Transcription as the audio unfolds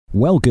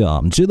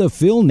Welcome to the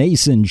Phil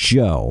Nason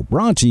Show,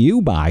 brought to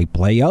you by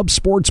PlayUp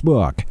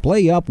Sportsbook.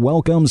 PlayUp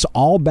welcomes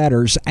all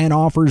bettors and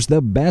offers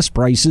the best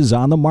prices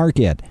on the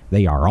market.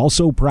 They are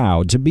also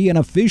proud to be an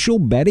official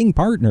betting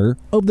partner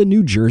of the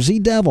New Jersey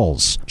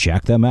Devils.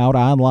 Check them out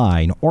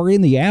online or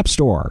in the App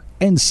Store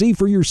and see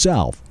for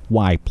yourself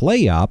why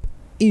PlayUp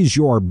is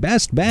your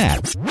best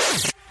bet.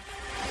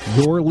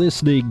 You're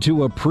listening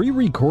to a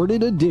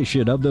pre-recorded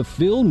edition of The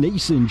Phil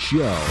Nason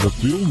Show. The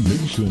Phil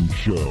Nason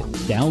Show.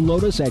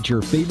 Download us at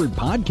your favorite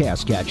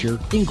podcast catcher,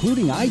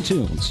 including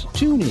iTunes,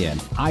 TuneIn,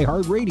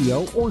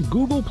 iHeartRadio, or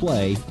Google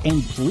Play,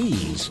 and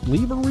please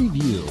leave a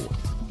review.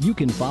 You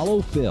can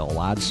follow Phil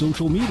on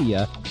social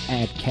media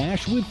at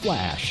Cash with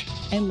Flash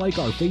and like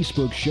our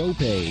Facebook show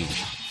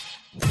page.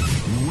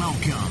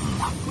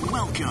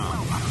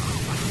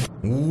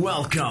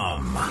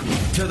 Welcome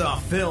to the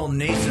Phil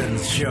Nason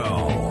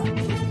Show.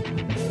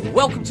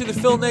 Welcome to the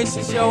Phil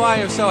Nason Show. I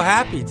am so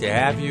happy to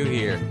have you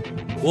here.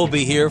 We'll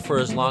be here for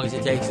as long as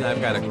it takes, and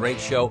I've got a great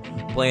show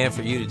planned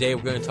for you today.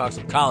 We're going to talk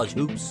some college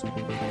hoops,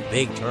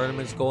 big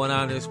tournaments going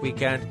on this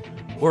weekend.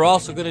 We're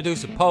also going to do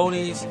some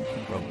ponies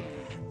from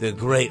the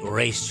great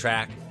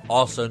Racetrack,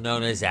 also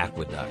known as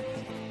Aqueduct.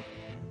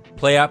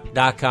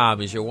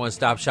 PlayUp.com is your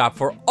one-stop shop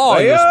for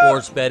all your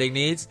sports betting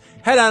needs.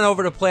 Head on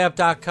over to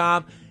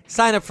PlayUp.com,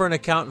 sign up for an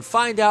account, and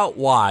find out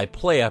why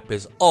PlayUp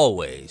is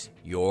always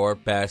your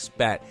best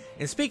bet.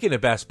 And speaking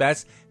of best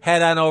bets,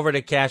 head on over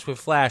to Cash with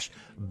Flash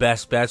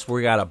Best Bets.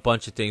 We got a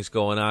bunch of things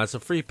going on.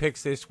 Some free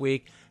picks this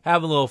week.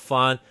 Having a little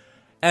fun.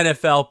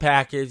 NFL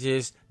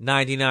packages,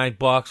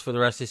 $99 for the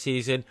rest of the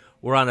season.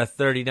 We're on a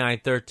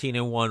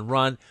 39-13-1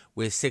 run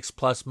with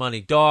 6+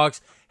 money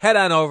dogs. Head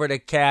on over to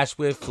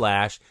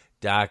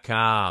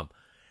cashwithflash.com.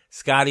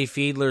 Scotty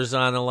Fiedler's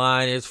on the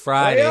line. It's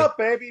Friday. Play up,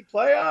 baby.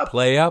 Play up.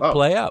 Play up,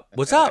 play up.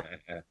 What's up?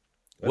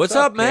 What's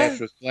up, man? Cash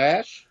with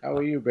Flash. How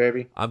are you,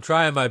 baby? I'm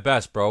trying my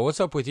best, bro. What's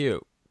up with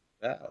you?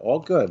 All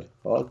good.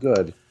 All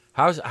good.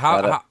 How's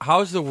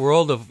the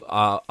world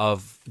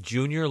of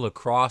junior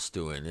lacrosse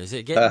doing? Is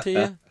it getting to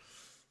you?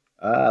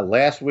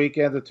 Last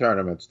weekend of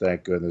tournaments,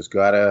 thank goodness.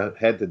 Got to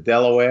head to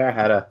Delaware.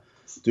 Had to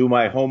do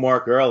my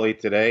homework early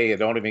today. I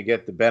don't even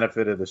get the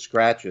benefit of the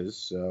scratches.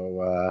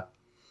 So,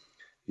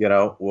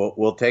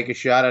 we'll take a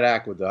shot at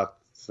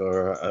Aqueduct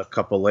for a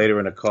couple later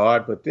in the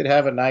card. But did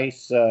have a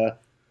nice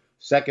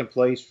second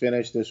place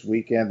finish this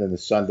weekend in the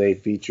Sunday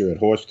feature at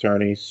Horse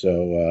Tourney.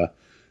 So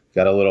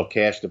got a little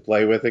cash to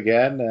play with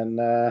again. And,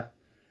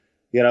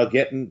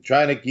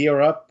 trying to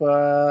gear up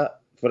for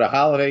the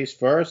holidays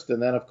first.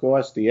 And then, of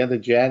course, the end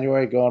of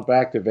January, going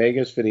back to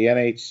Vegas for the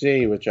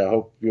NHC, which I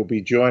hope you'll be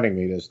joining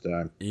me this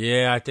time.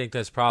 Yeah, I think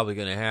that's probably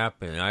going to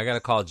happen. I got to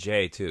call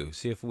Jay, too.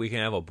 See if we can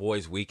have a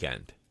boys'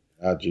 weekend.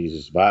 Oh,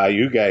 Jesus. Wow,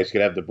 you guys could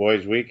have the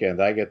boys'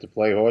 weekend. I get to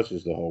play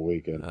horses the whole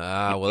weekend.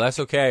 Well, that's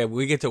okay.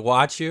 We get to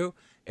watch you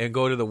and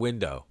go to the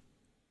window.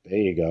 There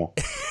you go.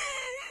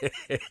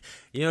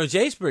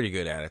 Jay's pretty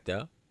good at it,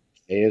 though.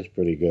 He is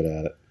pretty good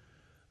at it.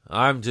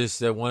 I'm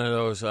just one of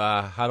those,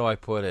 how do I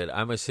put it?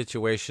 I'm a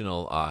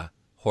situational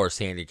horse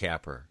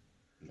handicapper.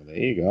 Well, there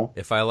you go.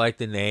 If I like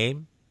the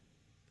name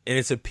and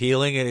it's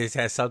appealing and it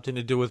has something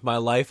to do with my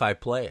life, I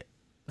play it.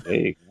 There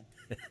you go.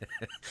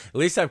 At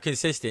least I'm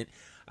consistent.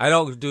 I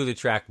don't do the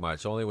track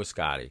much, only with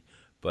Scotty.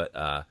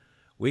 But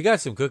we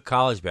got some good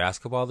college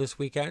basketball this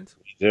weekend.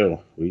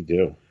 We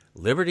do.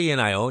 Liberty and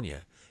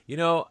Ionia.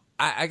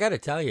 I got to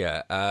tell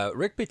you,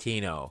 Rick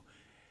Pitino,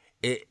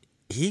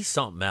 he's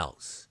something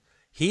else.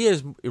 He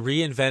has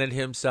reinvented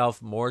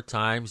himself more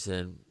times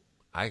than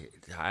I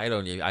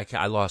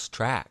lost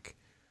track.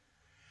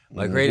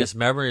 My greatest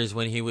memory is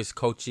when he was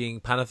coaching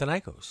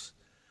Panathinaikos,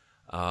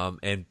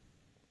 and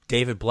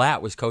David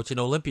Blatt was coaching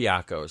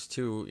Olympiakos,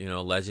 two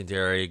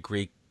legendary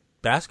Greek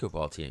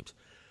basketball teams.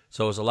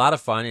 So it was a lot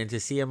of fun, and to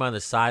see him on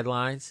the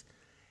sidelines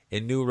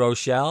in New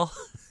Rochelle,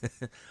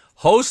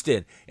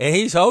 hosting, and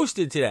he's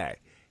hosting today.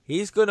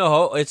 He's going to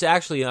host. It's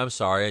actually, I'm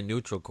sorry, a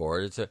neutral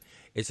court.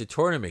 It's a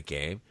tournament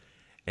game.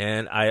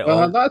 And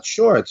I'm not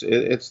sure.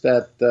 It's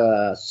that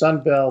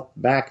Sunbelt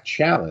MAC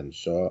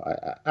Challenge, so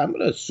I'm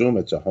going to assume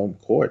it's a home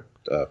court,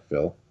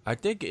 Phil. I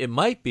think it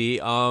might be.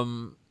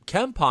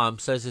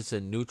 KenPom says it's a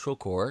neutral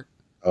court.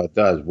 Oh, it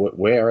does.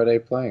 Where are they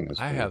playing this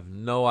game? I have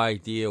no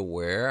idea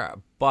where,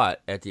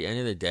 but at the end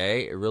of the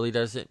day, it really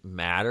doesn't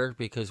matter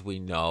because we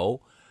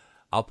know.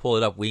 I'll pull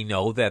it up. We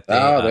know that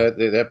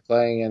they're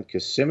playing in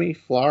Kissimmee,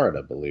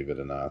 Florida, believe it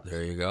or not.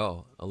 There you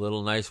go. A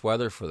little nice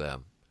weather for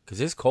them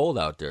because it's cold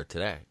out there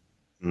today.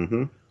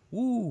 Mm-hmm.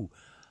 Woo.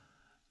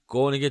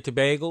 Going to get the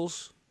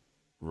bagels?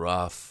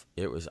 Rough.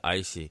 It was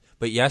icy.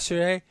 But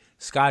yesterday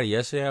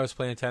I was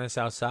playing tennis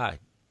outside.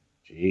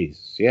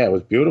 Jeez. Yeah, it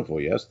was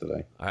beautiful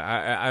yesterday.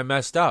 I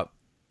messed up.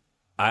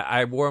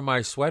 I wore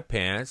my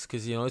sweatpants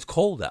because, it's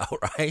cold out,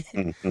 right?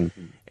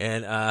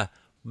 And,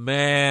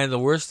 man, the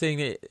worst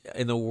thing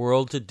in the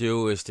world to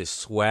do is to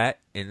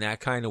sweat in that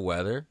kind of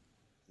weather.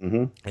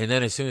 Mm-hmm. And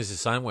then as soon as the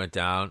sun went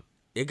down,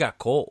 it got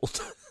cold.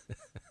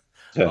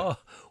 Oh,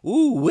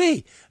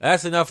 ooh-wee.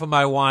 That's enough of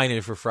my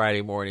whining for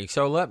Friday morning.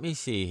 So let me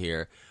see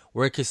here.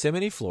 We're at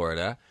Kissimmee,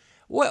 Florida.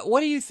 What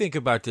do you think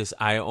about this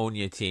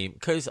Ionia team?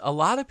 Because a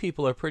lot of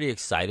people are pretty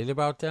excited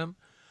about them.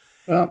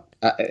 Well,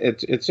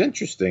 it's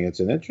interesting. It's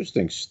an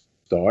interesting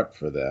start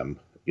for them.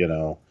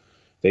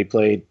 They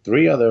played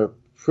three other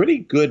pretty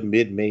good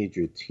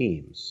mid-major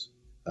teams.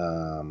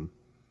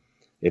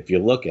 If you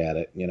look at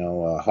it,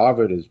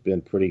 Harvard has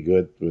been pretty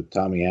good with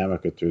Tommy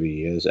Amaker through the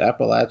years.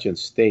 Appalachian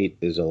State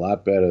is a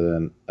lot better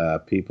than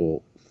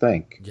people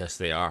think. Yes,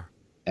 they are.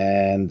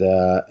 And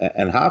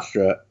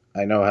Hofstra,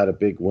 I know, had a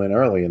big win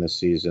early in the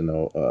season,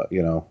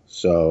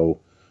 so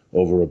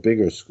over a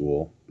bigger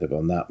school, if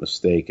I'm not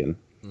mistaken.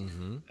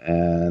 Mm-hmm.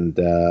 And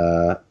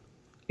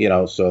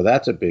so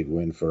that's a big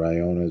win for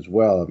Iona as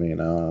well. I mean,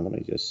 let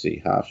me just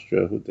see,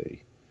 Hofstra, who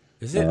they?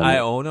 Is it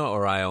Iona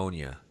or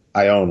Ionia?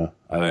 Iona.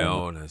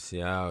 Iona.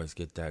 See, I always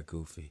get that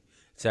goofy.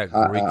 It's that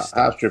Greek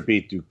stuff. Hofstra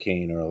beat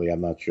Duquesne early.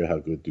 I'm not sure how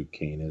good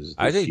Duquesne is.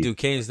 I think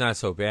Duquesne's not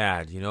so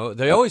bad.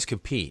 They always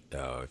compete,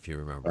 though, if you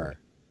remember.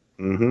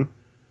 Mm-hmm.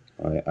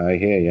 I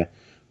hear you.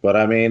 But,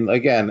 I mean,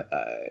 again,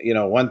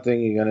 one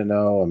thing you're going to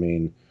know, I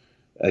mean,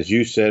 as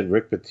you said,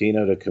 Rick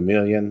Pitino, the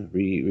chameleon,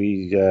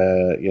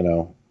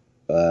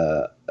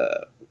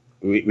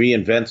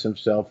 reinvents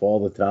himself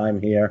all the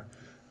time here.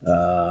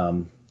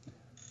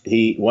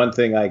 One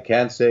thing I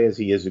can say is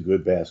he is a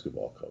good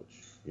basketball coach.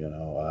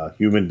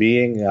 Human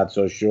being, not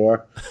so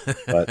sure,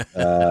 but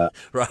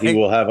right. he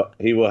will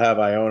have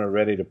Iona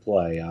ready to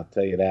play. I'll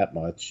tell you that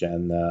much.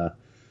 And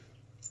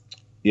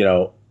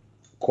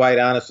quite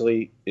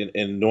honestly,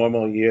 in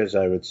normal years,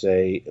 I would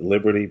say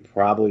Liberty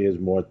probably is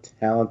more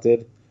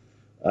talented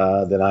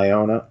than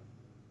Iona.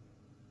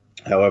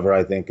 However,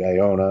 I think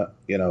Iona,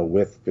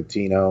 with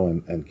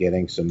Pitino and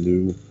getting some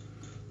new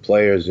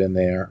players in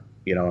there,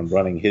 and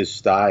running his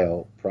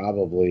style,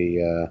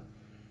 probably,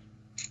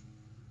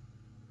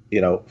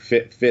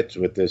 fits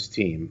with this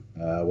team.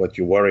 What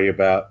you worry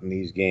about in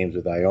these games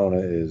with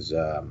Iona is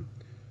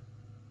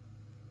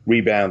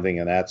rebounding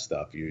and that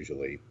stuff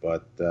usually.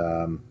 But,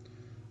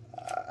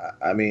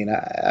 I mean,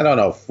 I don't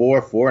know.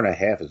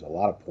 4.5 is a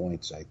lot of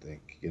points, I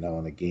think, in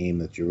a game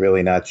that you're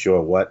really not sure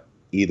what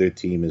either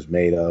team is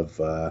made of.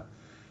 I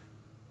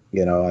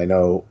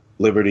know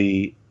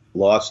Liberty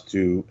lost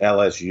to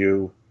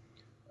LSU,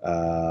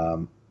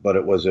 but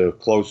it was a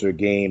closer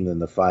game than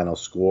the final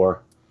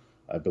score.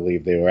 I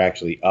believe they were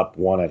actually up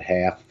 1 at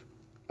half,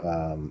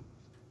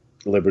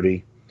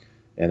 Liberty,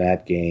 in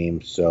that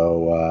game.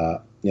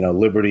 So,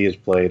 Liberty has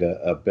played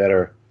a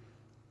better,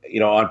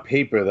 on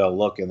paper they'll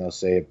look and they'll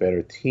say a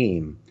better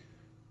team.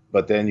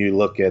 But then you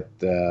look at,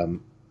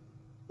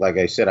 like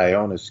I said,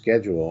 Iona's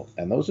schedule,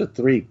 and those are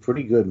three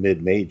pretty good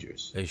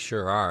mid-majors. They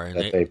sure are.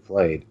 And they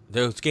played.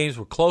 Those games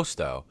were close,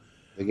 though.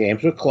 The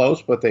games were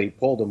close, but they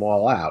pulled them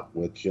all out,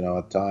 which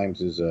at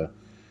times is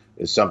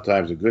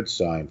sometimes a good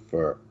sign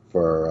for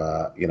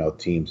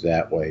teams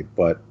that way.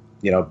 But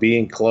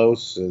being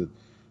close,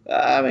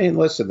 I mean,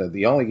 listen,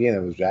 the only game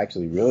that was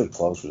actually really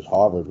close was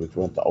Harvard, which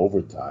went to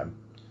overtime.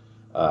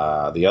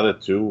 The other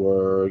two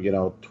were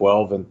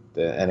 12 and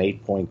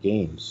 8-point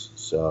games.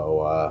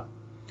 So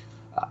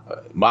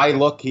my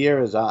look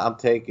here is I'm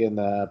taking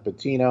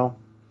Pitino.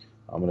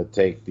 I'm going to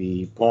take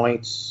the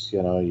points.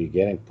 You're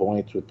getting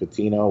points with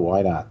Pitino.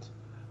 Why not?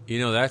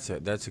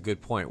 That's a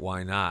good point.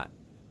 Why not?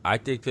 I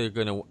think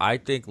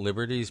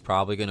Liberty's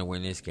probably going to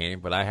win this game,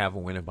 but I have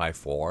them winning by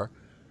 4.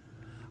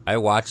 I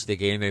watched the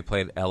game they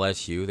played at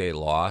LSU. They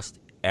lost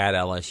at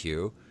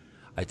LSU.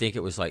 I think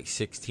it was like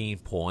 16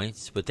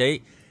 points, but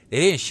they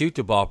didn't shoot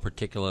the ball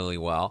particularly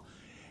well.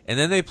 And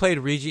then they played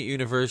Regent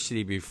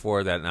University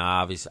before that. Now,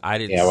 obviously, I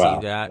didn't see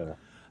that. Yeah.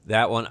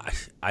 That one,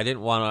 I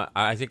didn't want to.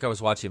 I think I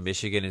was watching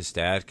Michigan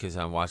instead because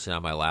I'm watching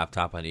on my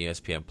laptop on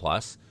ESPN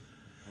Plus.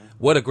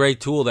 What a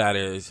great tool that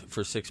is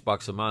for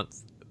 $6 a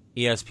month.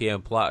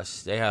 ESPN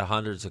Plus. They had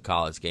hundreds of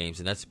college games,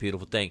 and that's a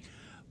beautiful thing.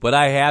 But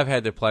I have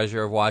had the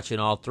pleasure of watching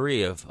all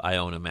 3 of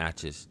Iona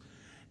matches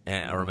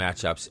or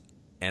matchups,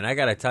 and I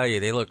got to tell you,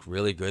 they looked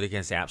really good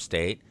against App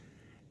State.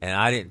 And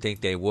I didn't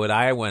think they would.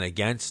 I went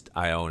against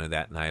Iona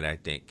that night, I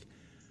think.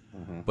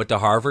 Mm-hmm. But the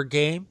Harvard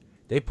game,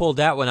 they pulled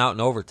that one out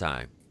in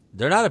overtime.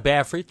 They're not a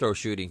bad free throw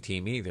shooting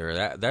team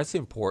either. That's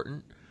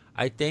important,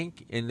 I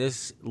think, in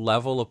this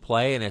level of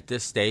play and at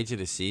this stage of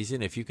the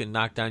season. If you can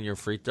knock down your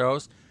free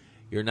throws,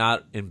 you're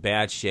not in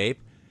bad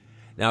shape.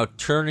 Now,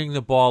 turning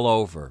the ball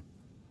over.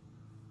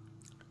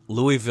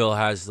 Louisville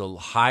has the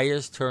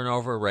highest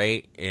turnover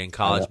rate in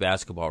college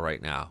basketball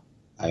right now.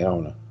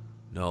 Iona.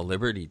 No,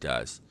 Liberty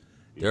does.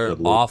 They're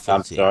an awful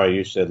I'm team. sorry,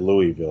 you said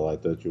Louisville. I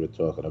thought you were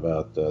talking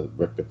about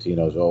Rick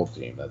Pitino's old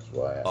team. That's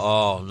why I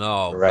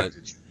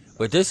corrected you.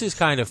 But this is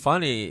kind of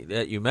funny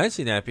that you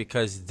mentioned that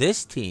because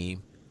this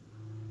team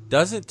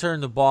doesn't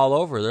turn the ball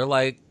over. They're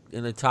like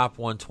in the top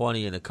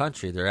 120 in the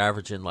country. They're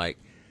averaging like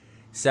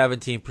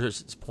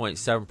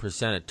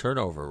 17.7% of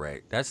turnover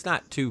rate. That's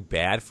not too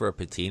bad for a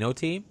Pitino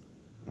team.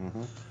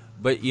 Mm-hmm.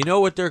 But you know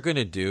what they're going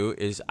to do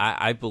is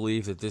I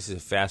believe that this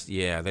is fast.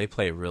 Yeah, they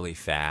play really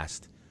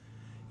fast.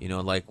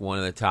 Like one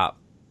of the top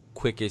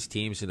quickest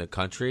teams in the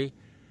country.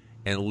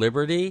 And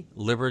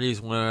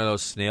Liberty's one of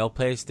those snail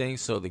pace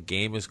things, so the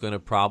game is going to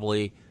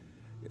probably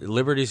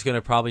Liberty's going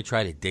to probably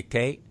try to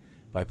dictate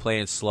by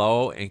playing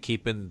slow and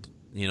keeping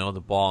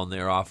the ball in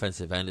their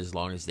offensive end as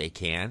long as they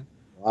can.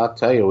 I'll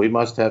tell you, we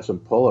must have some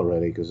pull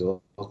already because it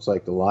looks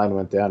like the line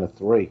went down to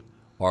 3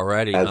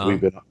 Already, as huh?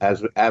 we've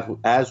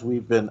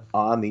been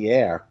on the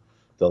air.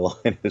 The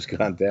line has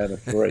gone down to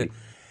 3.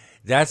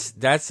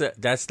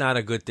 That's not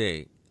a good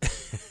thing.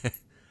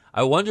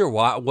 I wonder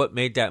what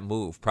made that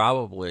move.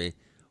 Probably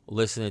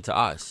listening to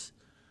us.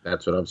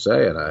 That's what I'm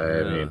saying.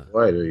 I mean,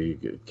 boy,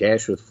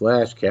 cash with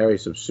flash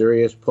carries some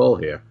serious pull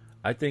here.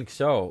 I think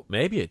so.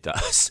 Maybe it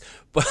does.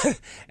 But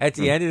at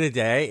the end of the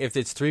day, if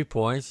it's 3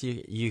 points,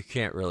 you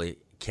can't really.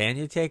 Can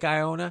you take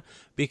Iona?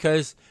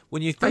 Because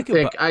when you think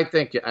about, I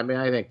think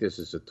this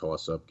is a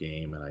toss-up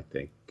game, and I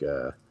think,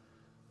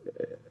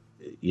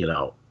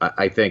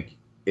 I think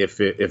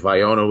if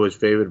Iona was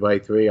favored by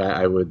 3,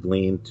 I would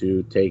lean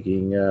to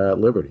taking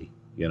Liberty.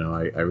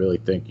 I really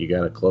think you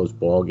got a close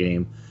ball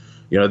game.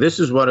 This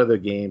is one of the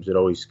games that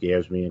always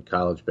scares me in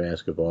college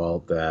basketball.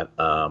 That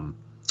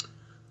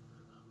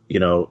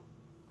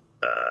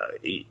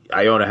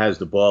Iona has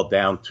the ball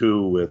down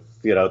 2 with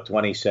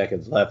 20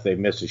 seconds left. They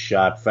miss a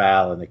shot,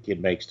 foul, and the kid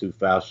makes 2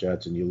 foul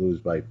shots, and you lose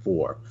by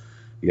 4.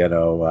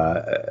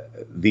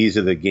 These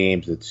are the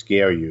games that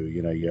scare you.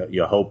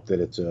 You hope that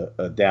it's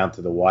a down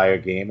to the wire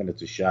game and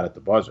it's a shot at the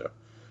buzzer.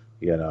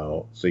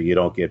 So you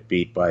don't get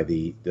beat by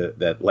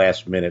that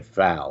last minute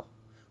foul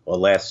or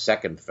last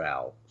second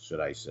foul,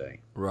 should I say?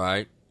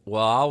 Right.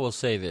 Well, I will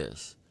say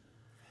this: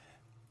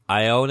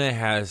 Iona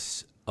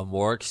has a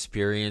more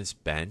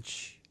experienced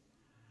bench.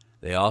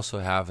 They also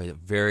have a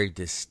very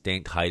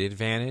distinct height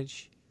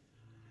advantage.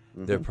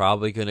 Mm-hmm. They're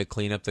probably going to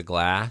clean up the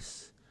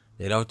glass.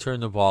 They don't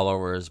turn the ball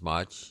over as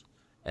much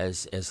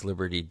as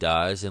Liberty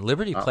does. And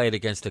Liberty played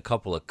against a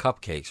couple of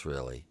cupcakes,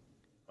 really.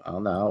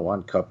 Well, no,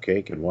 one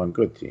cupcake and one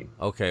good team.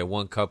 Okay,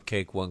 one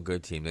cupcake, one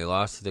good team. They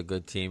lost to the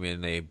good team,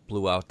 and they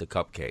blew out the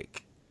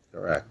cupcake.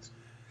 Correct.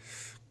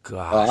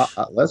 Gosh.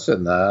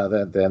 Listen,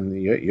 then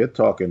you're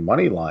talking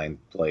money line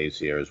plays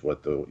here is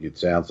what it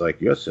sounds like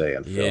you're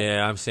saying, Phil.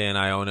 Yeah, I'm saying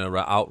Iona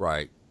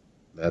outright.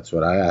 That's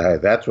what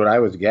I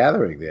was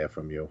gathering there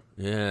from you.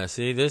 Yeah,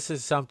 see, this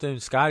is something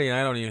Scotty and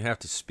I don't even have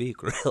to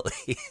speak,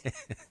 really.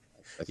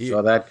 I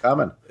saw that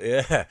coming.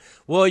 Yeah.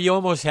 Well, you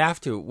almost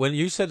have to. When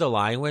you said the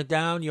line went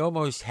down, you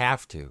almost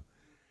have to.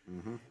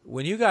 Mm-hmm.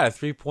 When you got a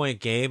 3-point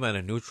game on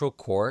a neutral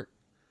court,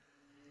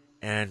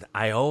 and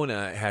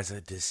Iona has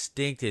a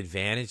distinct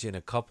advantage in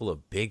a couple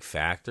of big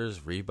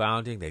factors.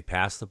 Rebounding, they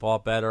pass the ball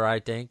better, I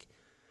think.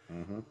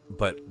 Mm-hmm.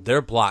 But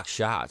their block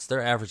shots,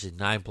 they're averaging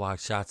 9 block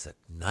shots a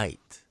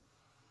night.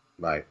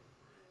 Right.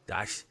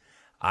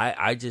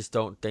 I just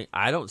don't think,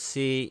 I don't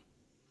see,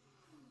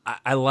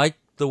 I like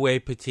the way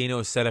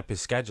Pitino set up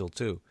his schedule,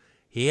 too.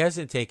 He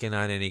hasn't taken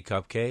on any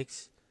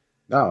cupcakes.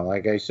 No,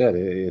 like I said,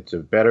 it's a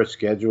better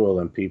schedule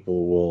than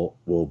people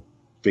will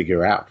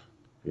figure out,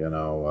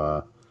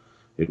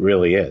 It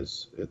really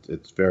is.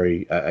 It's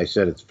very. I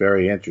said it's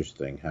very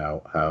interesting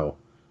how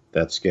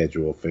that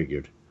schedule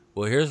figured.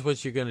 Well, here's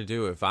what you're going to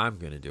do if I'm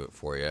going to do it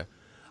for you.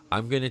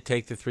 I'm going to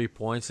take the 3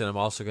 points, and I'm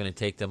also going to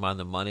take them on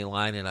the money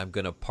line, and I'm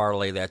going to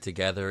parlay that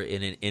together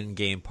in an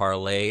in-game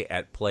parlay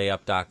at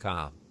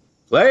playup.com.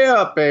 Play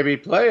up, baby,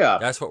 play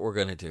up. That's what we're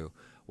going to do.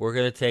 We're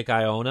going to take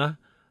Iona.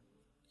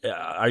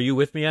 Are you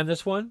with me on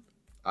this one?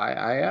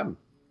 I am.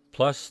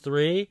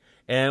 +3.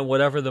 And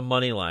whatever the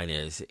money line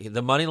is.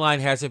 The money line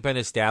hasn't been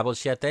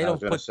established yet. I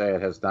was going to say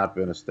it has not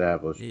been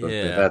established. But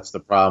that's the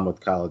problem with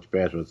college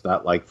basketball. It's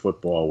not like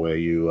football where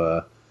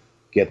you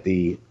get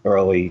the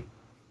early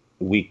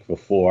week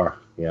before,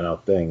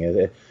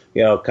 thing.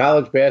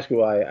 College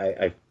basketball,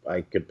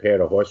 I compare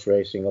to horse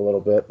racing a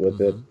little bit with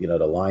mm-hmm. it.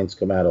 The lines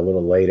come out a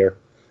little later.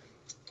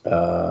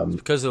 It's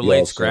because of the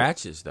late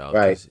scratches, though.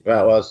 Right.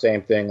 Well,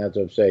 same thing. That's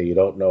what I'm saying. You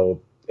don't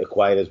know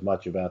quite as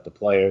much about the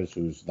players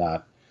who's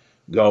not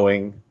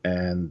going,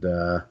 and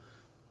and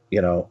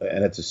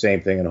it's the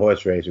same thing in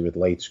horse racing with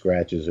late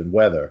scratches and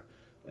weather.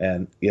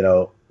 And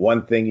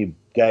one thing you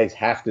guys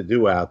have to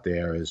do out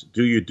there is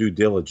do your due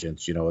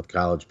diligence, with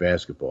college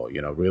basketball.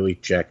 Really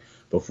check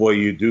before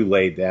you do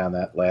lay down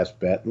that last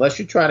bet, unless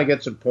you're trying to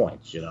get some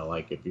points.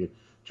 Like if you're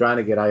trying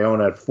to get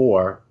Iona at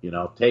 4,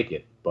 take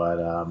it.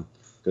 But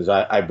because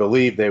I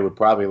believe they would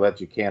probably let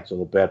you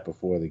cancel a bet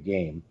before the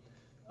game.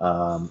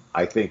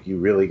 I think you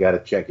really got to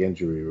check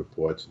injury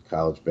reports in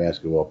college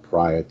basketball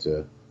prior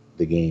to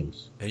the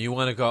games. And you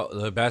want to go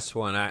the best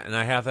one, and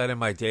I have that in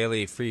my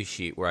daily free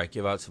sheet where I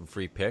give out some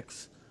free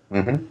picks.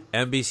 Mm-hmm.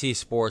 NBC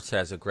Sports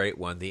has a great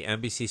one. The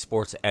NBC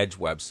Sports Edge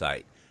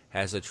website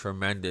has a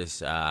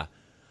tremendous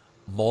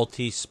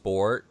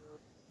multi-sport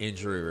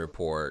injury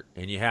report,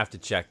 and you have to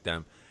check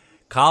them.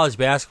 College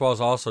basketball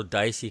is also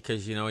dicey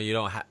because you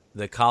don't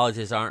the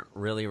colleges aren't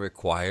really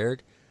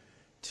required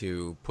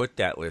to put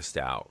that list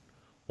out.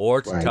 Or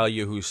to tell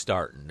you who's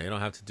starting. They don't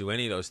have to do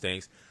any of those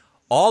things.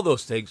 All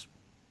those things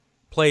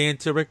play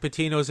into Rick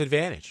Pitino's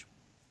advantage.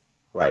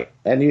 Right.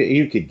 And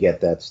you could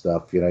get that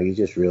stuff. You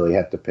just really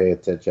have to pay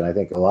attention. I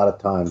think a lot of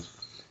times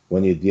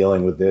when you're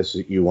dealing with this,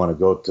 you want to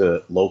go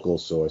to local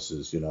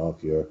sources.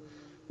 If you're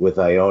with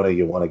Iona,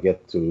 you want to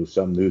get to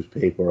some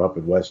newspaper up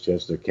in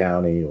Westchester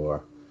County,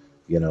 or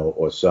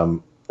or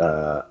some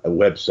a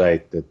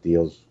website that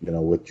deals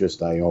with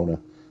just Iona,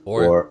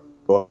 Or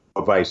or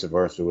vice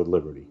versa with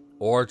Liberty.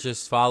 or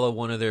just follow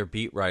one of their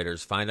beat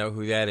writers. Find out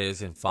who that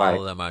is and follow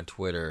Right. them on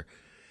Twitter.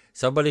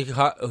 Somebody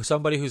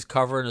who's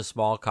covering a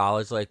small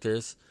college like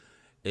this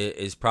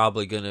is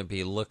probably going to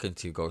be looking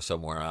to go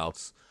somewhere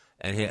else,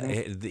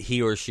 and he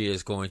or she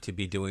is going to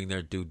be doing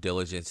their due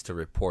diligence to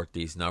report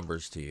these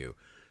numbers to you.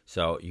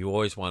 So you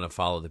always want to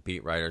follow the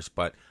beat writers.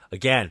 But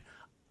again,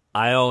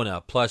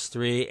 Iona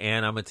 +3,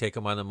 and I'm going to take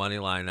them on the money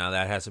line. Now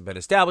that hasn't been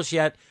established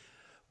yet,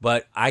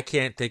 but I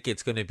can't think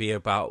it's going to be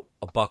about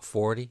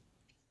 $1.40,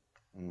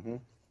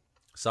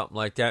 something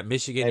like that.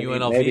 Michigan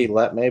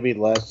UNLV. Maybe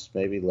less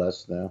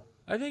now.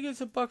 I think it's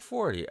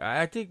 $1.40.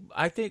 I think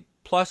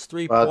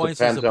 +3 Well, it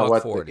points is depends on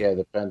what $1.40. it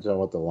depends on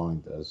what the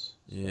line does.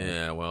 So.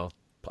 Yeah, well,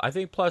 I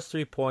think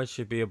 +3 points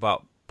should be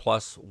about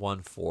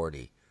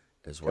 +140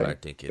 is what I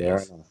think it Fair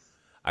is. enough.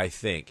 I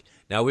think.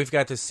 Now we've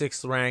got the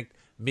 6th ranked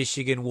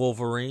Michigan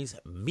Wolverines.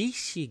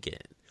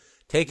 Michigan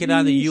taking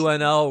on the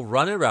UNL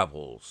Running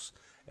Rebels.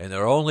 And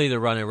they're only the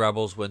Running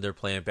Rebels when they're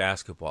playing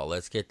basketball.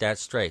 Let's get that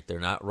straight. They're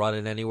not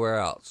running anywhere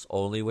else,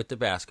 only with the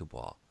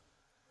basketball.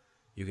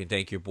 You can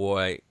thank your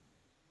boy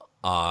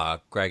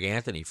Greg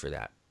Anthony for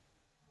that.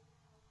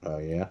 Oh,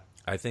 yeah?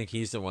 I think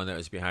he's the one that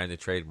was behind the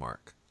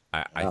trademark.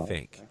 I Oh,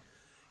 think. okay.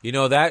 You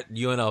know, that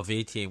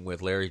UNLV team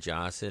with Larry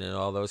Johnson and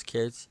all those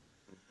kids,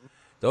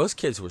 those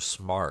kids were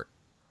smart.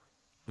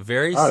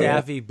 Very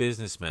savvy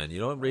businessmen. You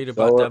don't read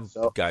about them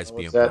guys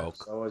being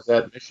broke. So was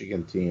that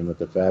Michigan team with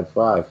the Fab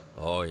Five.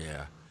 Oh,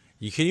 yeah.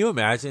 Can you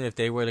imagine if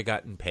they would have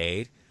gotten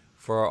paid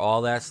for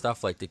all that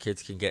stuff like the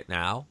kids can get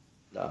now?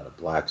 The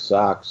black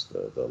socks,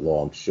 the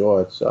long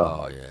shorts.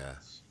 Oh, yeah.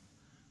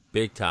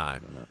 Big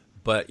time.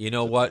 But you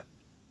know what?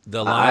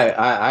 The line.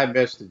 I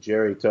missed the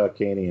Jerry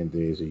Tarkanian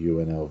days of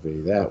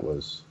UNLV. That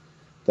was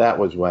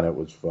when it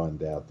was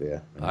fun out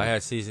there. I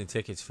had season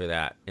tickets for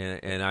that,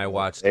 and I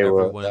watched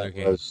every one of their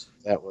games.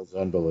 That was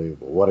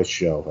unbelievable. What a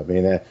show. I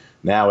mean,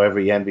 now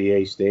every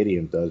NBA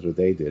stadium does what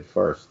they did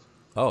first.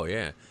 Oh,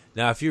 yeah.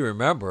 Now, if you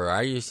remember,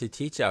 I used to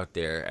teach out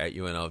there at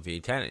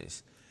UNLV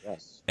tennis.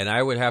 Yes. And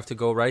I would have to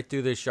go right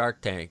through the Shark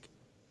Tank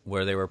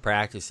where they were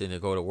practicing to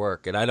go to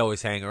work. And I'd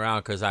always hang around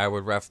because I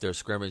would ref their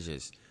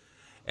scrimmages.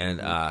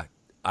 And I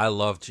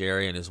love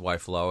Jerry and his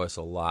wife Lois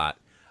a lot.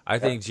 I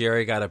think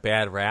Jerry got a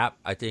bad rap.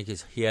 I think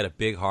he had a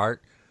big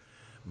heart.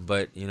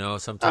 But,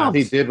 sometimes...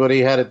 he did what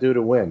he had to do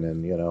to win.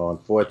 And,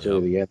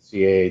 unfortunately, the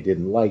NCAA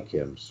didn't like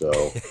him. So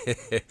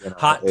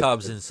hot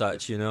tubs and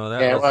such,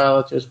 Well,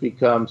 it just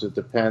it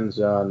depends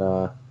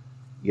on,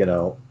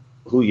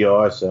 who you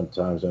are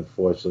sometimes,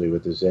 unfortunately,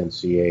 with this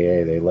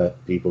NCAA. They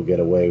let people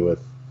get away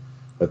with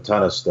a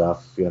ton of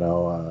stuff.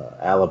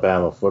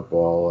 Alabama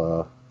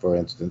football, for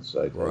instance.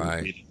 You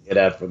didn't get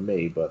that from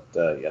me, but,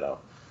 they're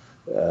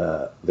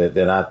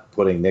not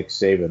putting Nick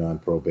Saban on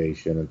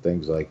probation and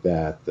things like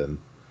that. And,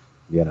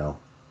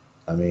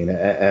 I mean,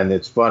 and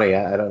it's funny.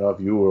 I don't know if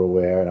you were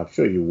aware, and I'm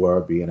sure you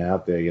were being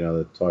out there,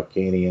 that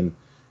Tarkanian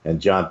and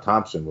John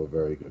Thompson were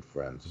very good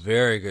friends.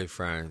 Very good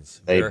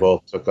friends. They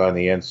both took on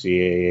the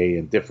NCAA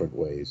in different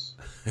ways.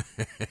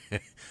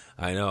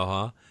 I know,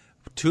 huh?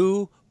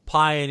 Two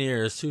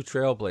pioneers, two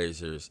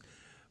trailblazers.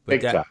 But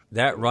Big time.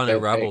 that Running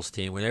Rebels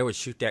team, when they would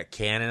shoot that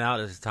cannon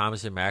out at the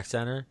Thomas and Mack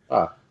Center.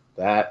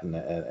 That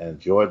and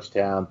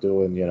Georgetown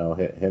doing,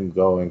 him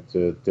going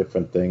to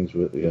different things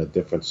with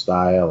different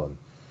style and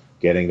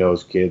getting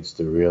those kids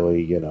to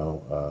really,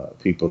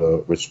 people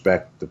to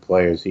respect the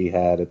players he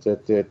had.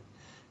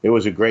 It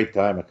was a great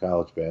time of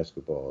college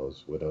basketball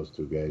where those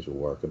two guys were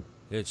working.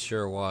 It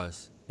sure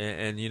was.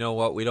 And you know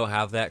what? We don't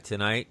have that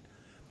tonight,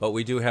 but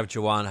we do have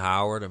Juwan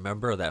Howard, a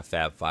member of that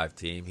Fab Five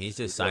team. He's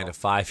just signed a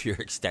 5-year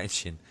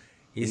extension.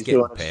 He's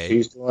getting paid.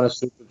 He's doing a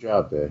super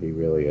job there. He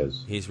really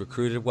is. He's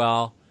recruited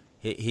well.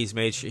 He's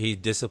made sure he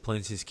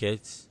disciplines his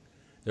kids.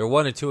 They're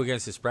 1-2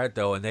 against the spread,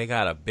 though, and they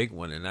got a big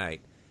one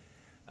tonight.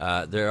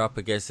 They're up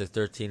against the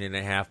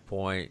 13.5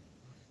 point,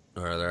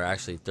 or they're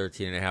actually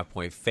 13.5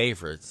 point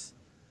favorites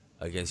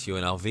against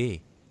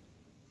UNLV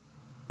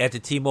at the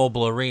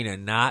T-Mobile Arena,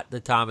 not the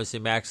Thomas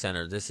and Mack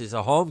Center. This is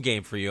a home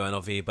game for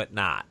UNLV, but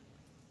not.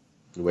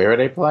 Where are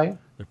they playing?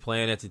 They're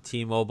playing at the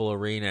T-Mobile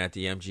Arena at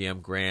the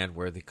MGM Grand,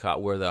 where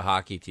the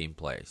hockey team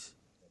plays.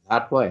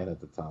 Not playing at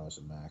the Thomas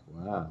and Mack.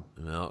 Wow.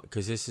 No,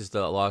 because this is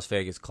the Las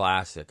Vegas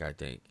Classic, I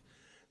think.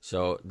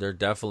 So they're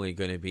definitely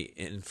going to be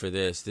in for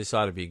this. This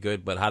ought to be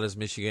good. But how does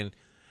Michigan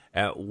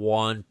at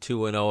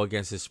 1-2-0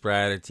 against the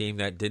spread, a team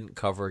that didn't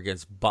cover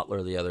against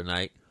Butler the other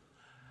night,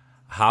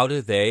 how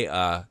do they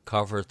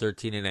cover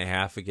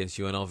 13.5 against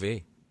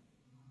UNLV?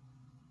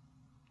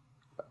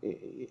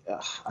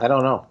 I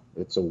don't know.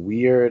 It's a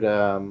weird.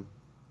 The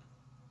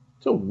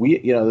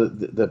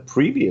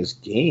previous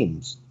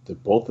games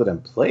that both of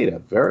them played are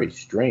very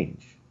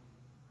strange.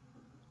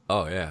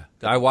 Oh yeah,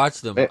 I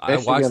watched them. I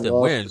watched them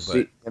win,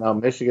 but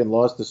Michigan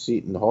lost to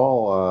Seton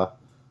Hall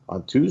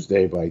on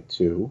Tuesday by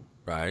 2.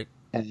 Right.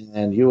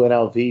 and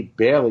UNLV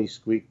barely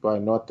squeaked by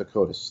North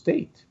Dakota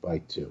State by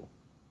 2.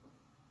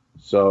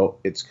 So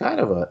it's kind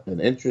of an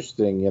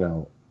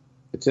interesting,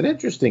 it's an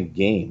interesting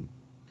game.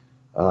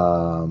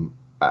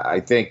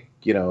 I think,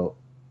 the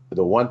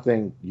one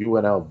thing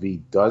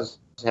UNLV does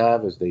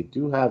have is they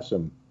do have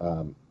some,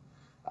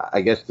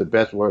 I guess the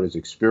best word is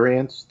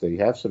experience. They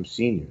have some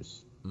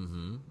seniors,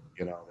 Mm-hmm.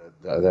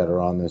 that are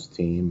on this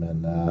team.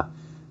 And,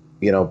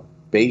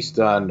 based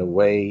on the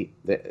way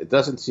that it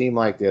doesn't seem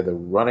like they're the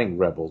running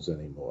rebels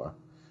anymore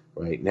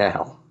right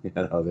now.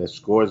 Their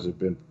scores have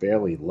been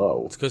fairly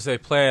low. It's because they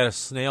play at a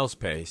snail's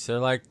pace. They're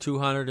like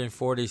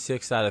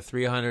 246 out of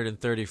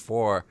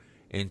 334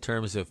 in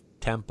terms of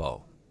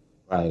tempo.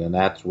 Right, and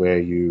that's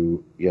where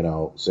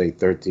say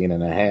 13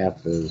 and a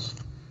half is,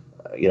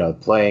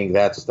 playing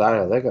that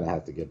style, they're going to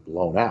have to get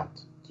blown out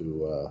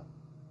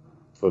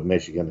for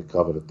Michigan to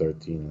cover the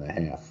 13 and a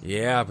half.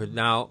 Yeah, but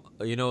now,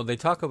 they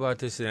talk about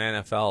this in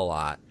NFL a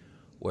lot,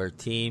 where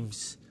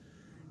teams,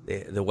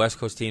 the West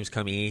Coast teams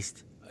come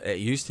east. It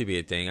used to be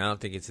a thing. I don't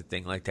think it's a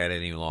thing like that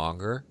any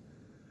longer.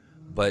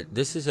 But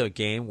this is a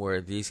game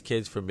where these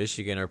kids from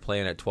Michigan are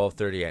playing at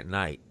 12:30 at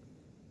night.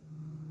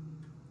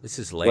 This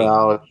is late.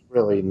 Well, it's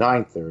really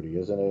 9:30,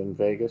 isn't it, in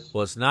Vegas?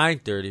 Well, it's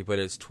 9:30, but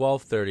it's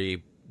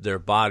 12:30 their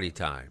body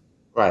time.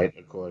 Right,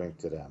 according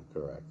to them,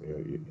 correct.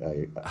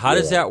 How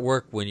does that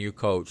work when you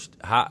coached?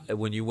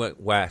 When you went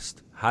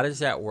west? How does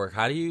that work?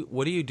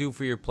 What do you do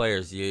for your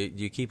players? Do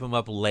you keep them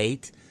up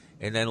late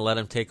and then let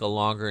them take a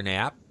longer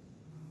nap?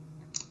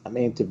 I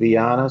mean, to be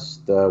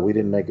honest, we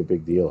didn't make a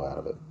big deal out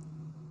of it.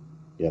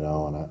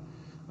 And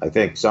I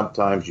think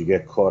sometimes you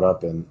get caught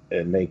up in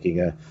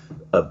making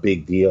a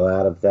big deal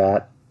out of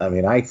that. I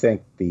mean, I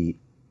think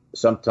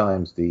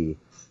sometimes the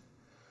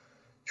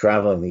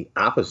traveling the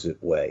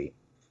opposite way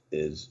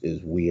is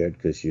weird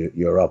because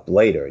you're up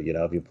later.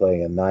 If you're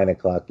playing a 9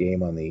 o'clock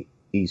game on the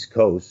East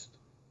Coast,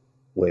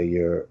 where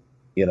you're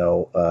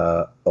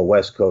a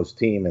West Coast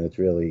team, and it's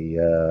really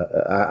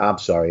I'm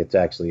sorry, it's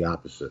actually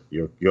opposite.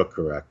 You're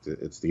correct.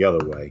 It's the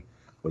other way.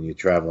 When you're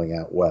traveling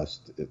out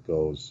west,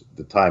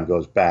 the time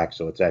goes back,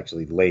 so it's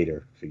actually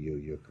later for you.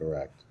 You're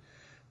correct.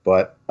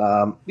 But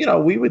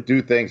we would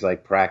do things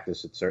like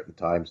practice at certain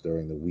times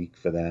during the week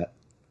for that.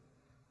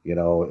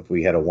 If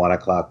we had a 1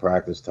 o'clock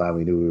practice time,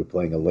 we knew we were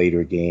playing a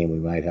later game. We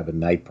might have a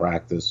night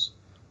practice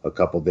a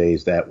couple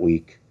days that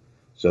week,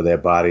 so their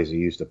bodies are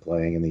used to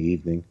playing in the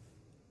evening.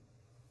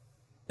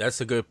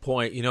 That's a good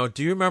point.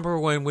 Do you remember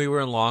when we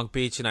were in Long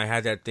Beach and I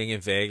had that thing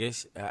in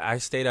Vegas? I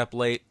stayed up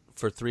late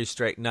for 3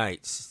 straight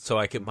nights so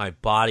my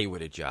body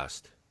would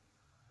adjust.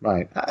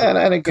 Right. And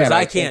again, because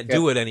I can't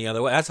do it any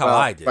other way. That's how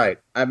I did. Right.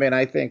 I mean,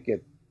 I think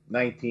at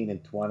 19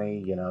 and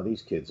 20,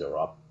 these kids are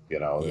up,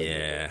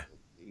 Yeah.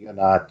 You're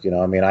not,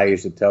 I mean, I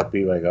used to tell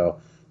people, I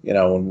go,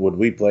 when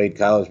we played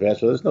college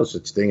basketball, there's no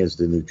such thing as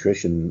the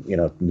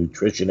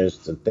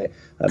nutritionists and things.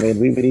 I mean,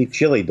 we would eat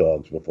chili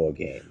dogs before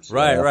games.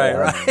 Right.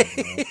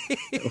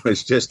 It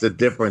was just a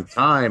different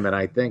time. And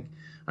I think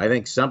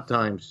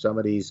sometimes some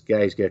of these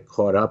guys get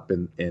caught up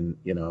in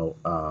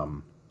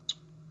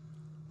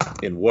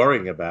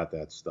worrying about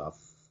that stuff.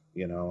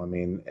 I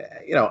mean,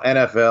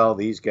 NFL,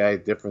 these guys,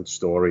 different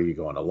story. You're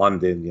going to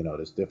London,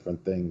 there's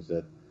different things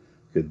that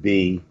could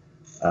be.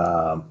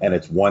 And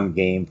it's one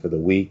game for the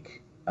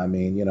week. I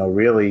mean,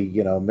 really,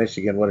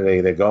 Michigan, what are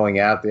they? They're going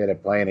out there, they're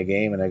playing a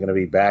game, and they're going to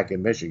be back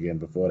in Michigan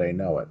before they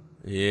know it.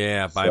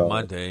 Yeah, by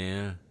Monday,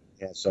 yeah.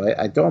 Yeah, so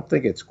I don't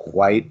think it's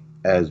quite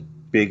as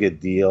big a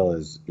deal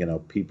as,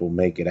 people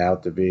make it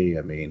out to be.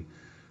 I mean,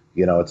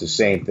 it's the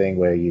same thing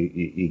where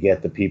you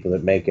get the people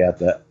that make out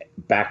the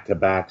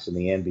back-to-backs in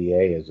the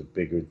NBA as a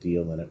bigger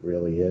deal than it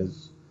really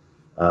is.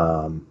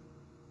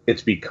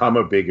 It's become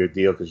a bigger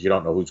deal because you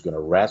don't know who's going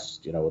to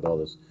rest, with all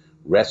this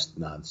rest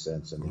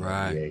nonsense in the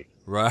NBA.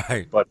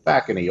 Right. But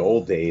back in the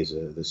old days,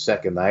 the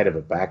second night of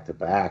a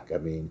back-to-back, I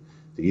mean,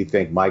 do you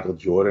think Michael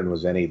Jordan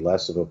was any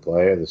less of a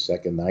player the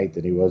second night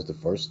than he was the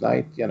first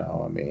night?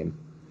 I mean,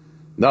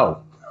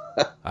 no.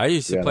 I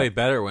used to play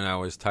better when I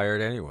was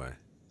tired anyway.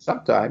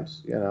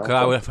 Sometimes, Because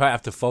I would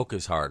have to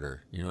focus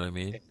harder. You know what I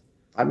mean?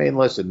 I mean,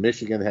 listen,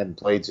 Michigan hadn't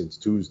played since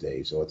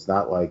Tuesday, so it's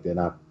not like they're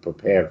not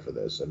prepared for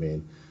this. I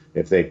mean,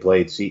 if they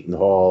played Seton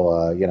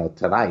Hall,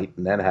 tonight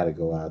and then had to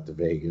go out to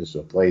Vegas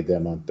or played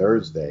them on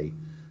Thursday,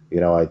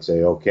 I'd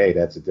say, okay,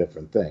 that's a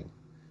different thing.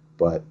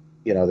 But,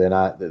 they're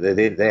not,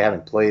 they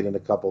haven't played in a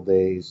couple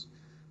days.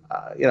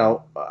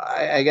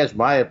 I guess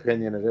my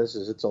opinion of this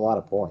is it's a lot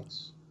of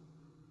points.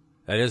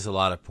 That is a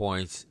lot of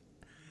points.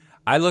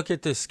 I look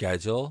at this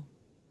schedule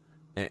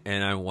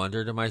and I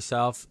wonder to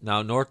myself,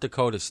 now North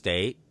Dakota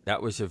State,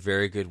 that was a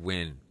very good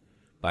win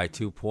by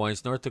 2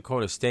 points. North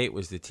Dakota State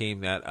was the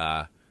team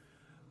that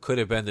could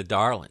have been the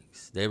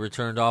darlings. They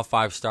returned all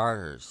 5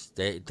 starters.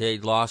 They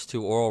lost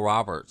to Oral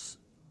Roberts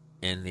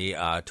in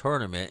the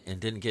tournament and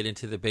didn't get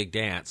into the big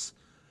dance.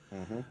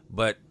 Mm-hmm.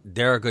 But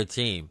they're a good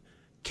team.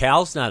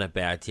 Cal's not a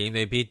bad team.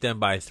 They beat them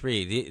by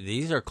 3.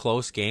 These are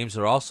close games.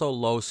 They're also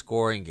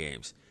low-scoring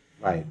games.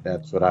 Right,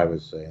 that's what I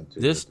was saying,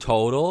 too. This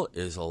total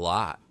is a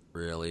lot,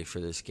 really, for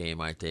this game,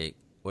 I think.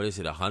 what is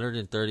it,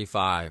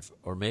 135,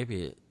 or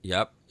maybe,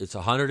 yep, it's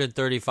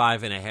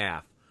 135 and a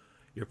half.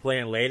 You're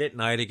playing late at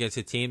night against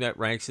a team that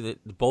ranks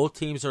both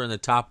teams are in the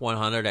top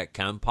 100 at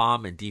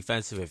KenPom and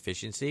defensive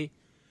efficiency,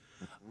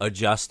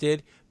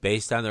 adjusted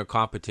based on their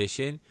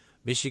competition.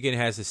 Michigan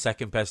has the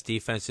second best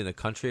defense in the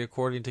country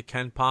according to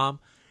KenPom,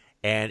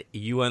 and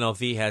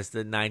UNLV has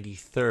the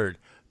 93rd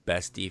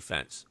best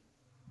defense.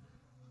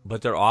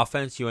 But their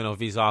offense,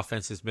 UNLV's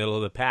offense, is middle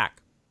of the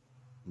pack.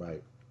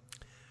 Right.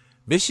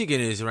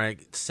 Michigan is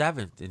ranked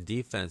 7th in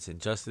defense and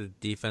adjusted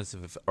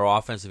defensive or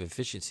offensive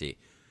efficiency.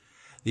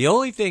 The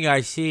only thing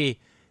I see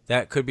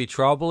that could be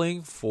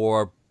troubling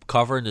for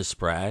covering the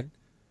spread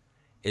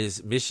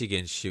is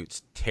Michigan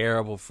shoots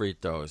terrible free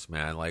throws,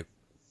 man. Like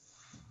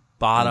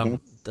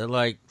bottom, they're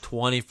like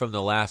 20 from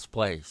the last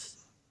place.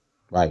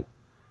 Right.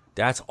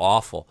 That's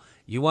awful.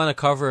 You want to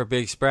cover a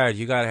big spread,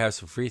 you got to have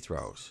some free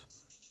throws.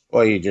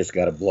 Well, you just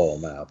got to blow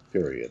them out,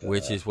 period.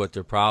 Which is what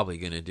they're probably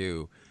going to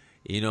do.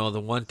 You know, the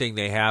one thing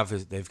they have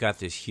is they've got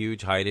this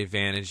huge height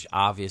advantage.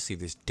 Obviously,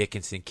 this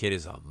Dickinson kid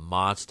is a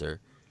monster.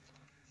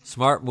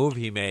 Smart move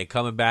he made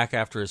coming back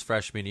after his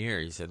freshman year.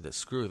 He said,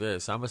 screw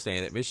this. I'm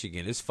staying at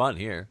Michigan. It's fun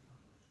here.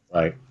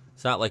 Right.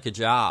 It's not like a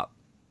job.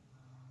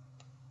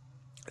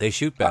 They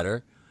shoot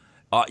better.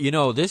 You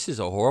know, this is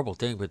a horrible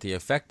thing, but the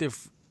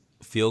effective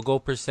field goal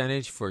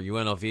percentage for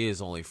UNLV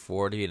is only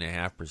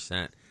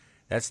 40.5%.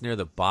 That's near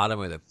the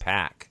bottom of the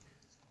pack.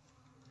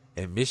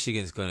 And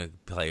Michigan's going to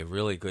play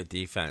really good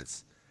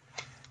defense.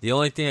 The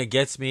only thing that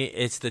gets me,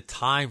 it's the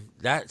time.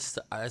 That's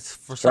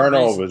for some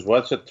turnovers. reason.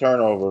 What's the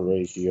turnover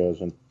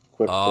ratios and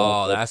quick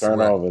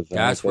turnovers?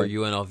 That's where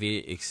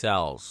UNLV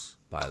excels,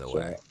 by the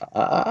way.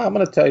 I'm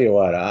going to tell you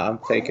what. I'm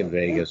taking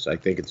Vegas. I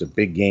think it's a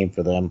big game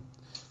for them.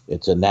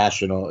 It's a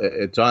national.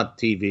 It's on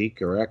TV,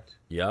 correct?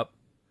 Yep.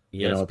 ESPN.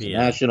 You know, it's a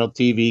national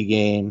TV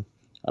game.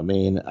 I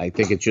mean, I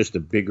think it's just a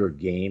bigger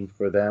game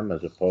for them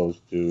as opposed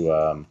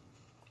to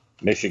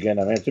Michigan.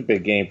 I mean, it's a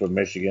big game for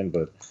Michigan,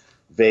 but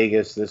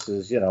Vegas, this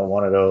is,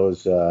 one of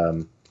those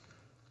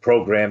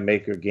program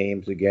maker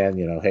games again.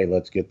 Hey,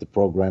 let's get the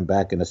program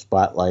back in the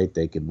spotlight.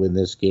 They could win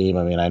this game.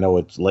 I mean, I know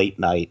it's late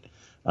night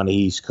on the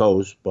East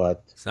Coast,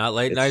 but it's not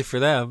late night for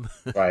them.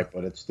 Right,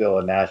 but it's still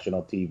a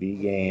national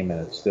TV game,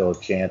 and it's still a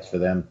chance for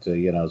them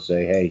to,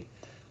 say, hey,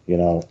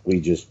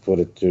 we just put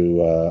it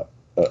to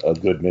a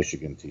good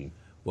Michigan team.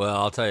 Well,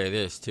 I'll tell you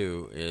this,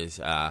 too, is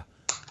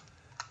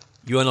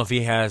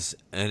UNLV has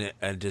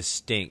a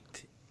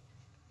distinct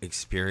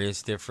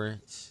experience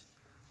difference,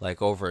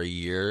 like over a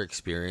year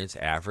experience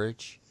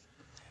average.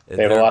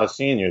 They have a lot of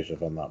seniors,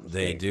 if I'm not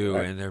mistaken. They do,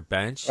 right? And their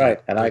bench.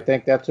 Right, and I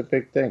think that's a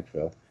big thing,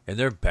 Phil. And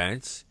their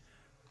bench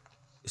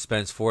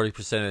spends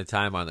 40% of the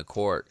time on the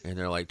court, and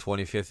they're like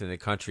 25th in the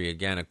country,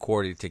 again,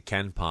 according to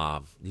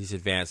KenPom. These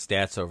advanced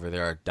stats over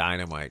there are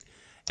dynamite.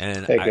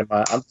 And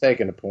I'm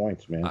taking the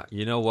points, man.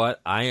 You know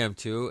what? I am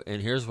too.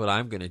 And here's what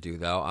I'm going to do,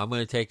 though. I'm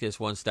going to take this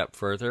one step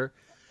further.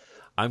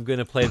 I'm going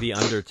to play the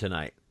under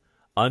tonight.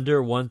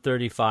 Under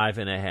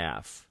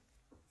 135.5.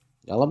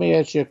 Now, let me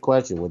ask you a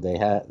question. Would they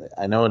have?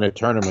 I know in a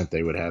tournament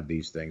they would have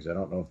these things. I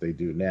don't know if they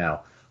do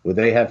now. Would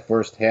they have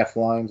first half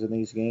lines in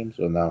these games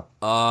or no?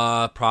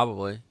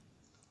 Probably.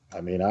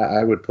 I mean,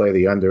 I would play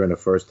the under in the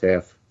first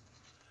half.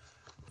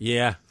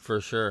 Yeah,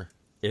 for sure.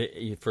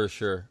 For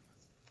sure.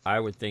 I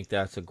would think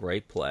that's a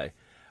great play.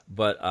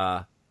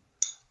 But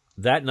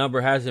that number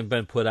hasn't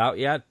been put out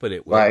yet, but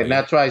it will. Right, and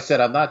that's why I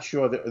said I'm not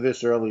sure that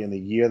this early in the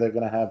year they're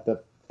going to have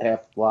the half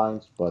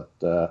lines, but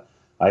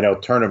I know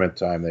tournament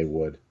time they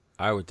would.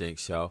 I would think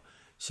so.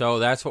 So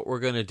that's what we're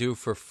going to do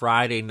for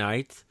Friday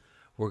night.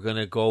 We're going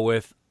to go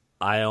with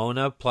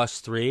Iona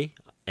 +3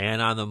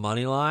 and on the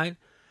money line.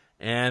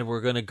 And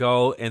we're going to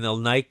go in the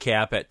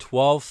nightcap at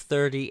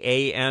 12:30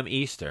 a.m.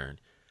 Eastern.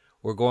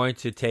 We're going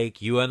to take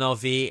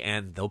UNLV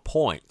and the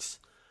points,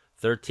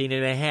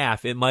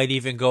 13.5. It might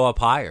even go up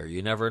higher.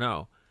 You never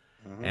know.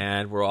 Mm-hmm.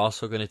 And we're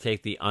also going to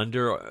take the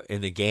under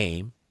in the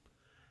game.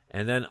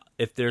 And then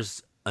if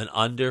there's an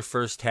under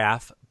first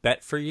half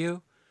bet for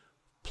you,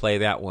 play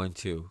that one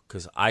too.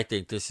 Because I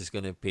think this is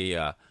going to be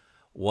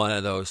one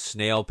of those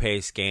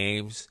snail-paced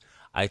games.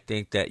 I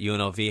think that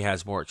UNLV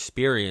has more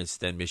experience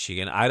than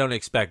Michigan. I don't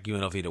expect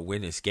UNLV to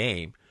win this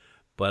game.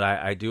 But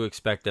I do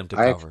expect them to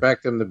cover. I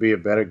expect them to be a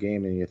better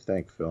game than you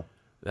think, Phil.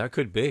 That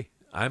could be.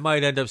 I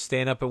might end up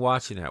staying up and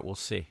watching that. We'll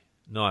see.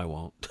 No, I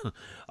won't.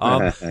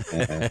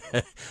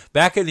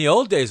 Back in the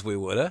old days, we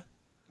would have.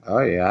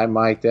 Oh, yeah, I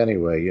might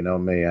anyway. You know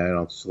me, I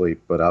don't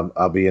sleep. But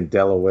I'll be in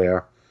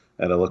Delaware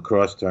at a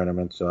lacrosse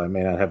tournament, so I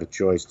may not have a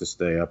choice to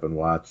stay up and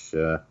watch.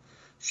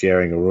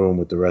 Sharing a room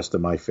with the rest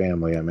of my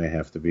family, I may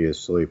have to be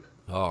asleep.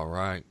 All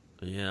right.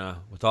 Yeah.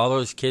 With all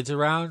those kids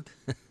around?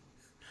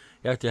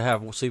 You have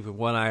to sleep with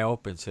one eye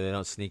open so they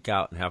don't sneak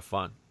out and have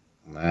fun.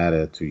 Nah,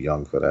 they're too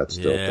young for that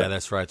still. Yeah,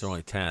 that's right. They're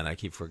only 10. I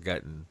keep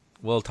forgetting.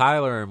 Well,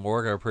 Tyler and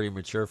Morgan are pretty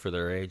mature for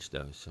their age,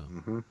 though. So,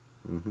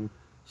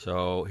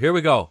 So here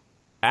we go.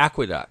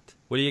 Aqueduct.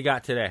 What do you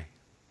got today?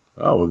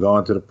 Oh, we're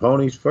going to the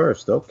ponies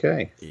first.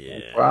 Okay. Yeah.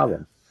 No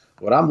problem.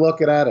 What I'm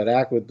looking at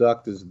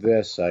Aqueduct is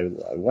this. I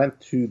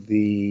went to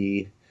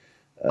the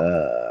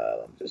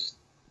I'm just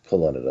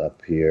pulling it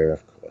up here,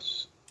 of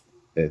course.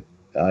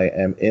 I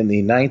am in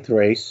the ninth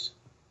race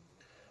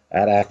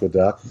at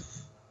Aqueduct.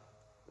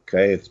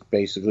 Okay, it's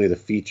basically the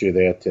feature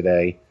there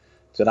today.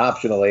 It's an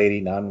optional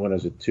 80,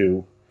 non-winners at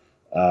 2.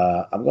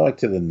 I'm going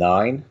to the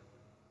 9,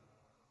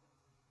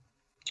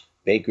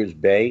 Baker's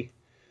Bay,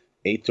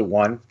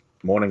 8-1.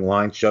 Morning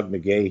line, Shug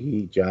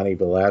McGahee, Johnny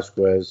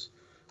Velasquez.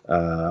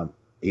 Uh,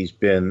 he's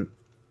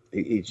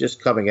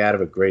just coming out of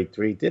a grade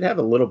 3. Did have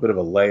a little bit of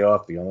a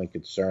layoff, the only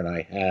concern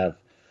I have,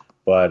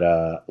 but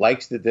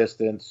likes the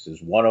distance,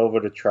 is one over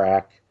the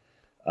track.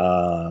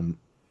 I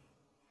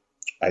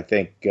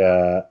think,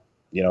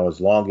 as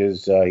long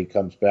as he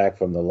comes back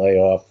from the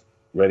layoff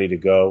ready to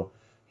go,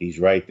 he's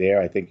right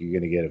there. I think you're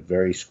going to get a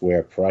very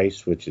square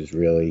price, which is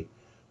really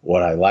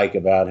what I like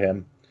about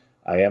him.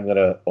 I am going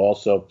to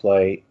also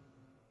play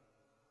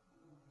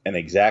an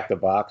exacta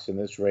box in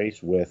this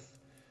race with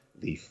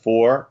the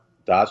 4,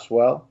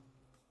 Doswell,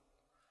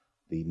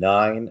 the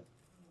 9,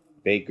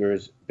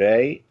 Baker's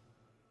Bay,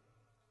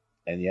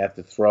 and you have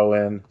to throw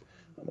in,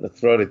 I'm going to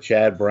throw the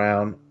Chad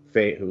Brown,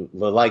 the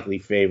likely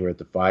favorite,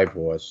 the 5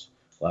 horse,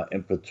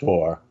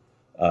 Impetor,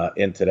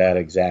 into that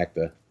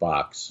exacta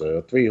box.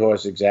 So 3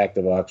 horse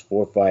exacta box,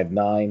 4, 5,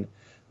 9.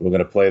 We're going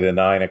to play the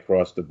 9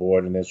 across the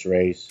board in this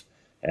race,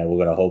 and we're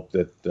going to hope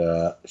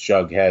that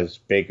Shug has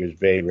Baker's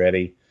Bay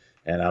ready,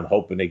 and I'm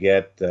hoping to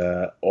get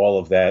all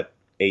of that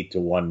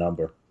 8-1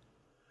 number.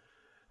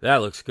 That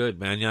looks good,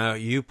 man.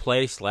 You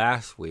placed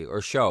last week,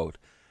 or showed.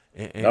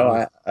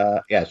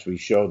 Yes, we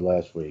showed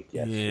last week.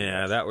 Yes.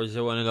 Yeah, that was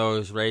one of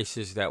those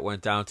races that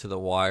went down to the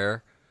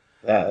wire.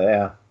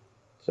 Yeah.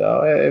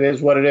 So it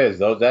is what it is.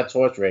 That's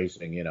horse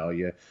racing.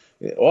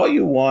 All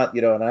you want.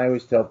 And I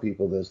always tell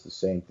people the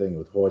same thing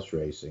with horse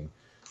racing,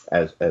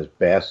 as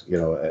best.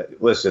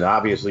 Listen,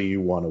 obviously you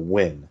want to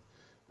win,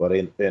 but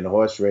in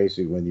horse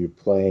racing, when you're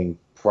playing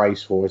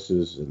price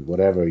horses and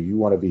whatever, you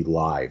want to be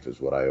live. Is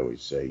what I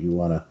always say. You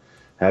want to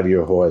have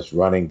your horse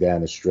running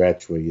down a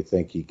stretch where you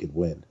think he could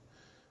win.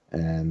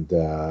 And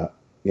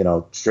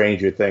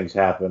stranger things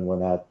happen when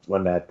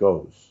that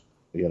goes.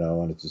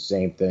 And it's the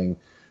same thing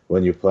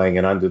when you're playing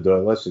an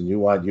underdog. Listen, you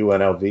want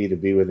UNLV to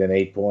be within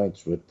 8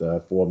 points with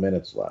 4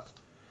 minutes left.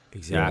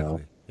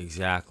 Exactly.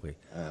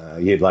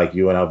 You'd like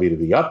UNLV to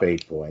be up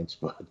 8 points,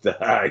 but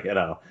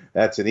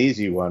that's an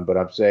easy one. But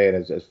I'm saying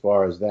as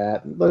far as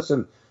that,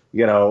 listen,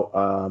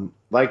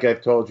 like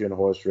I've told you in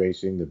horse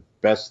racing, the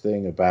best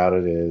thing about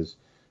it is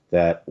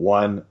that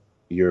one,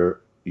 you're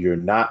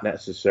not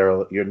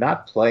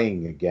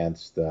playing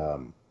against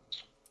a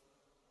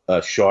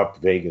sharp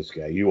Vegas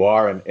guy. You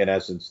are in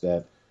essence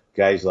that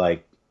guys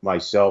like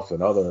myself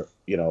and other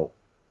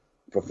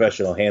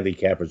professional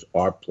handicappers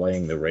are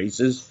playing the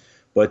races,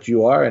 but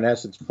you are in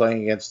essence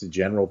playing against the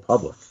general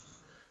public.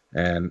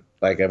 And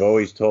like I've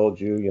always told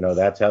you,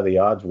 that's how the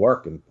odds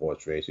work in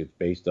horse racing. It's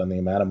based on the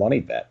amount of money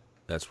bet.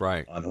 That's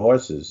right. On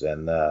horses.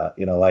 And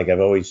like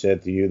I've always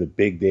said to you, the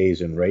big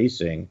days in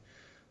racing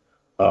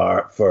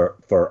are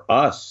for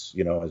us,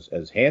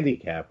 as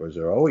handicappers,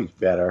 are always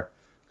better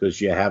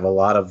because you have a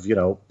lot of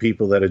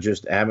people that are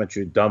just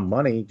amateur dumb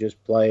money,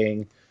 just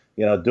playing,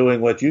 doing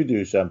what you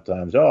do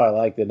sometimes. Oh, I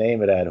like the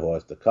name of that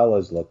horse. The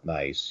colors look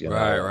nice.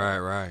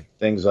 Right.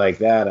 Things like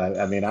that.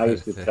 I mean, I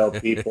used to tell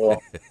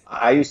people.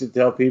 I used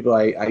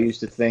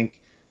to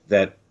think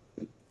that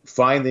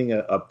finding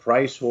a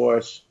price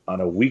horse on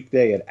a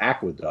weekday at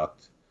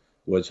Aqueduct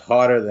was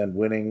harder than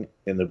winning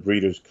in the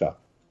Breeders' Cup.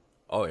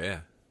 Oh yeah.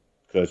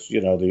 Because,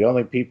 the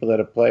only people that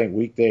are playing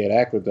weekday at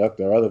Aqueduct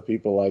are other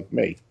people like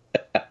me.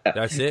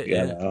 That's it,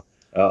 yeah.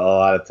 A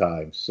lot of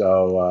times.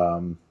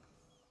 So,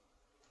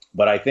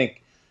 but I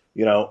think,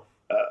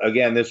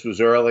 again, this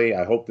was early.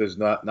 I hope there's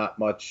not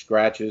much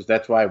scratches.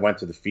 That's why I went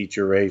to the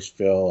feature race,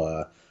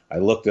 Phil. I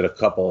looked at a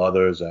couple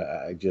others.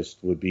 I just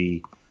would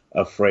be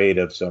afraid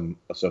of some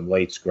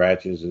late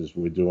scratches as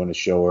we're doing a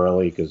show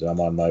early because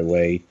I'm on my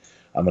way.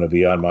 I'm going to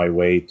be on my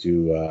way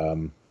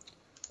to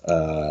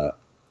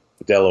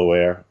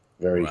Delaware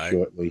very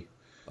shortly.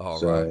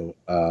 So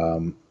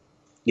I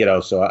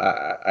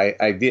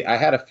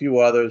had a few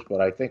others,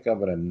 but I think I'm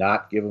going to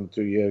not give them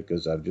to you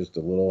because I'm just a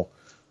little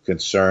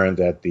concerned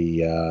at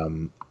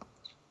the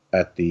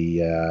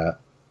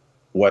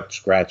what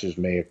scratches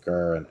may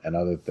occur and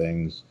other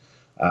things.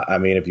 I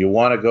mean, if you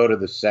want to go to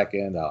the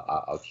second,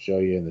 I'll show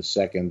you in the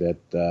second at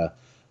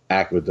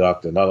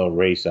Aqueduct, another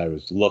race I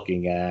was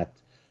looking at.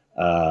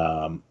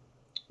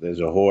 There's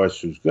a horse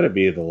who's going to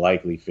be the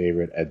likely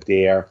favorite,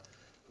 Adair,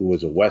 who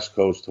was a West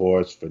Coast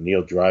horse for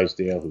Neil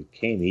Drysdale, who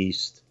came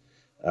east,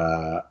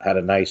 had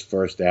a nice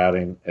first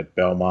outing at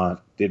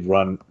Belmont, did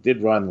run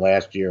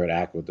last year at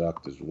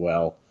Aqueduct as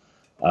well,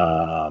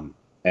 and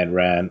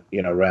ran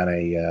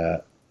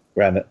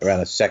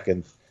a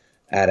second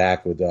at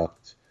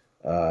Aqueduct.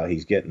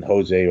 He's getting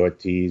Jose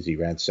Ortiz. He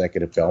ran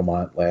second at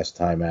Belmont last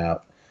time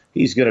out.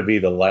 He's going to be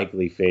the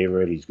likely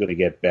favorite. He's going to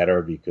get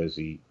better because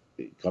he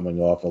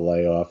coming off a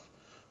layoff.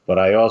 But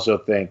I also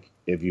think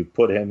if you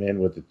put him in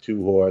with the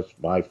 2 horse,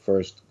 My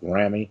First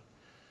Grammy,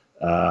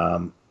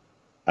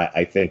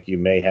 I think you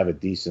may have a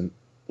decent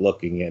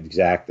looking at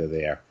exacta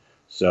there.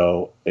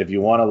 So if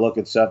you want to look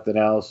at something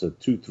else, a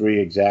 2-3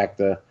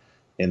 exacta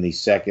in the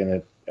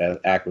second at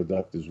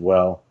Aqueduct as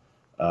well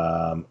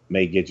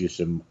may give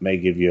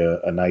you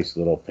a nice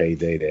little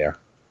payday there.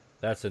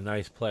 That's a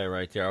nice play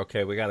right there.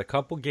 Okay, we got a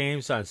couple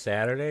games on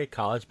Saturday,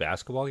 college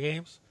basketball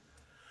games.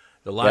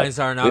 The lines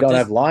aren't out. We don't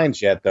have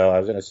lines yet, though. I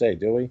was going to say,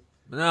 do we?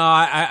 No,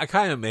 I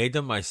kind of made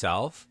them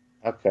myself.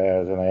 Okay, I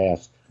was going to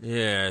ask.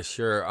 Yeah,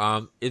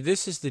 sure.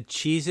 This is the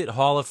Cheez-It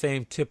Hall of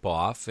Fame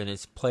tip-off, and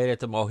it's played at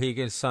the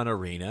Mohegan Sun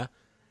Arena.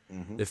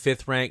 Mm-hmm. The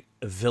 5th-ranked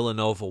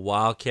Villanova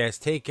Wildcats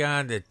take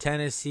on the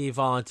Tennessee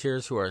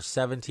Volunteers, who are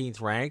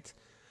 17th ranked.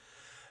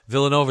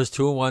 Villanova's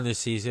 2-1 this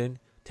season.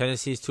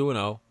 Tennessee's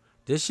 2-0.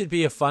 This should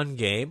be a fun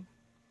game.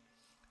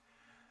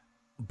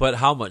 But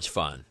how much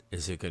fun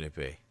is it going to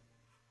be?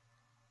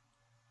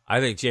 I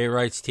think Jay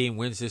Wright's team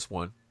wins this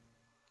one.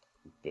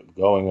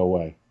 Going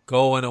away.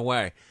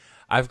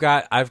 I've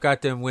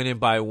got them winning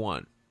by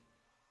 1.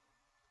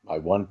 By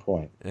 1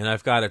 point. And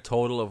I've got a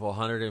total of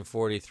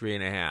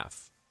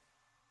 143.5.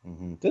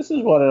 Mm-hmm. This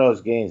is one of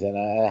those games, and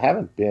I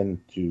haven't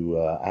been to.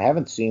 I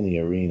haven't seen the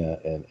arena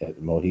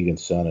at Mohegan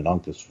Sun in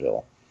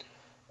Uncasville.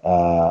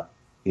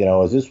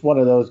 Is this one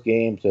of those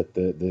games that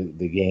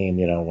the game,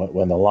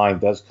 when the line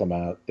does come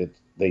out,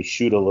 they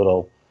shoot a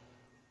little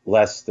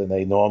less than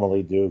they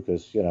normally do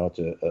because, it's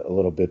a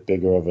little bit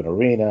bigger of an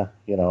arena.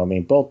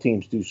 Both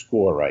teams do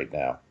score right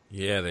now.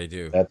 Yeah, they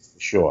do. That's for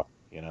sure.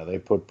 They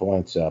put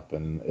points up,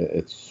 and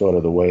it's sort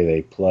of the way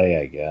they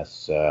play, I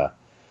guess. I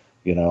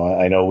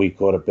know we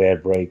caught a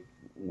bad break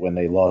when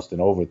they lost in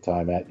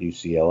overtime at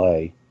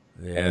UCLA.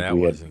 Yeah, that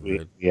wasn't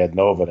good. We had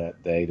Nova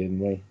that day, didn't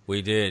we?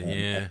 We did,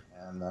 yeah.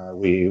 And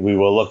we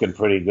were looking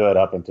pretty good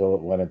up until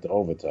it went into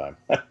overtime.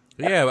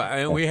 Yeah,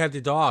 and we had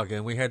the dog,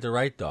 and we had the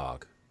right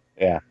dog.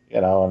 Yeah,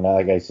 and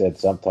like I said,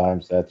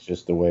 sometimes that's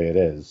just the way it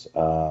is.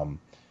 I'm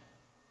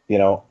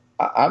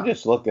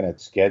just looking at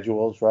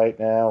schedules right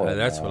now. And,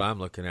 that's what I'm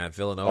looking at,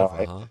 Villanova,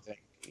 I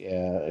think,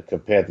 yeah,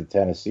 compared to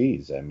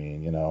Tennessee's.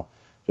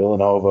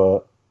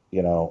 Villanova,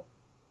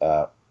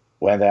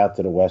 went out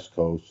to the West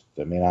Coast.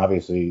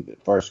 Obviously, the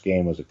first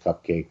game was a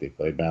cupcake. They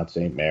played Mount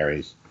St.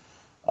 Mary's,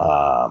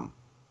 down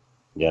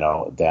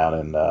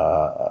in,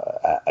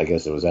 I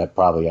guess it was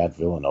probably at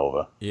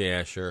Villanova.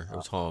 Yeah, sure. It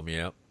was home,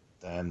 yeah.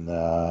 And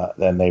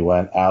then they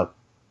went out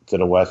to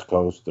the West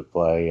Coast to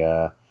play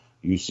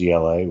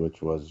UCLA,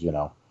 which was,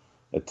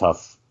 a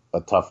tough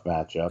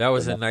matchup. That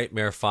was a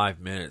nightmare 5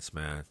 minutes,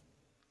 man.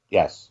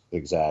 Yes,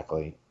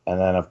 exactly. And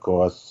then, of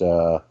course,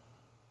 the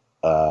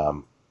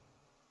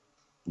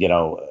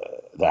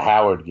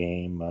Howard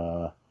game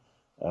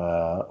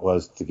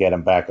was to get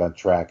him back on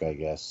track, I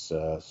guess,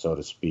 so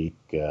to speak.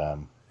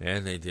 And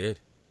they did.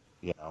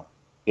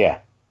 Yeah.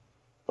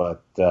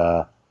 But,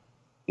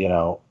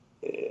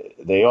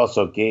 they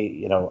also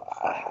gave,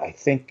 I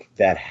think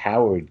that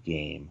Howard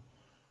game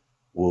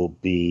will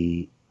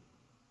be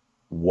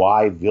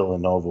why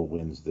Villanova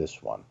wins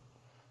this one.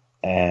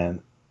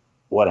 And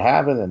what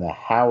happened in the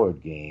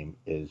Howard game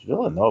is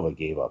Villanova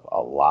gave up a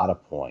lot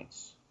of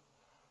points,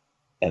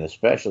 and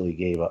especially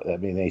gave up.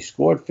 They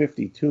scored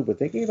 52, but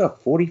they gave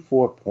up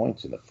 44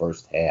 points in the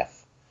first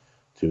half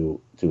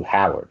to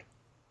Howard.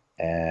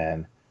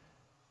 And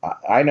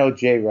I know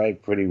Jay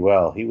Wright pretty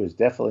well. He was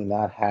definitely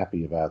not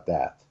happy about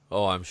that.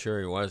 Oh, I'm sure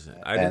he wasn't.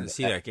 I didn't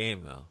see that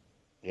game though.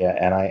 Yeah,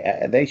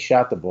 and they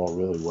shot the ball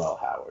really well,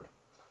 Howard.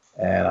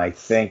 And I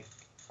think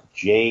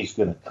Jay's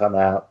going to come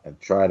out and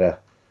try to,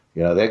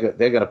 they're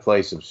going to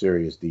play some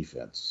serious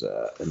defense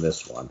in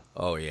this one.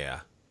 Oh yeah.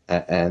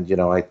 And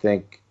I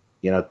think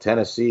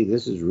Tennessee,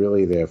 this is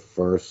really their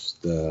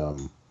first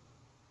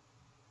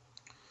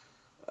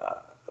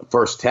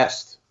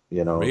test.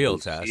 Real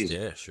test.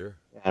 Season. Yeah, sure.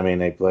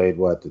 They played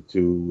the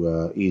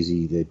two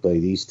easy. They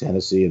played East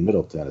Tennessee and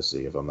Middle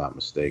Tennessee, if I'm not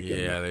mistaken.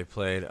 Yeah, they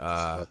played.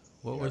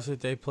 What was it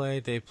they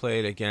played? They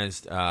played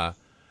against.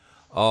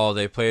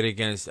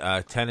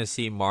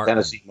 Tennessee Martin.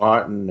 Tennessee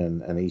Martin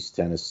and East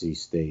Tennessee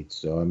State.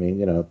 So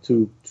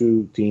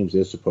two teams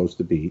they're supposed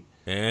to beat.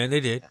 And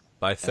they did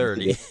by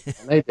 30.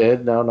 And they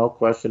did. No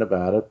question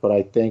about it. But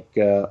I think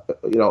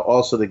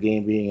also the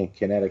game being in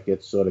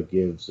Connecticut sort of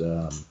gives.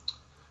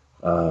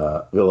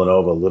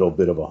 Villanova a little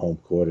bit of a home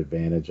court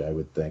advantage, I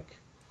would think.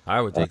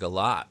 I would think a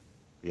lot.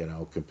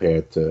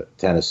 Compared to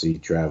Tennessee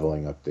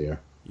traveling up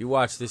there. You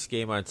watch this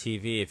game on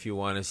TV if you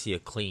want to see a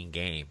clean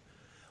game.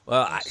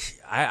 Well,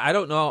 I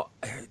don't know.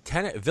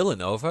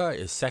 Villanova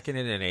is second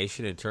in the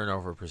nation in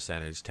turnover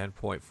percentage,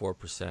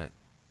 10.4%.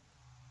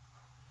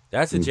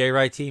 That's a Jay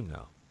Wright team,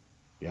 though.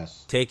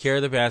 Yes. Take care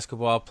of the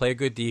basketball, play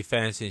good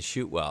defense, and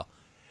shoot well.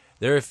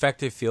 Their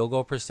effective field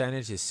goal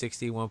percentage is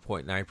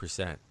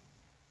 61.9%.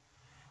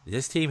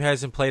 This team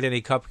hasn't played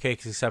any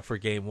cupcakes except for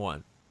game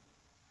 1.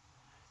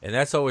 And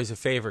that's always a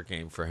favorite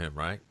game for him,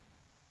 right?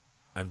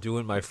 I'm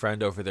doing my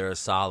friend over there a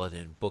solid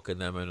and booking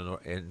them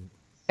in.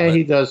 And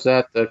he does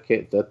that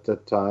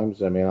at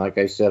times. Like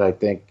I said, I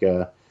think,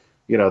 the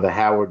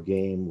Howard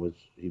game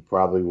he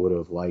probably would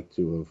have liked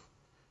to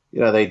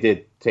have, they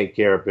did take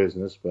care of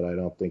business, but I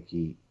don't think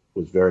he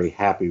was very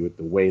happy with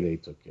the way they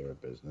took care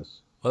of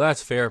business. Well,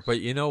 that's fair, but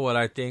you know what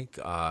I think?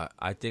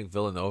 I think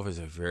Villanova is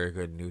a very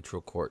good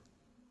neutral court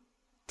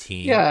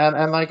team. Yeah,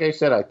 and like I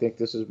said, I think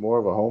this is more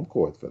of a home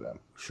court for them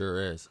Sure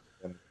is.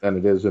 than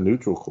it is a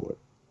neutral court.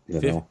 You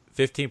know,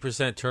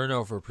 15%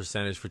 turnover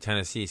percentage for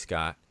Tennessee,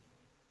 Scott.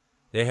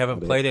 They haven't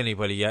But it- played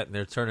anybody yet, and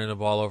they're turning the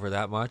ball over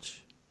that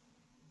much.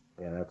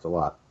 yeah, that's a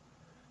lot.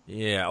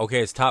 Yeah,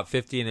 okay, it's top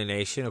 50 in the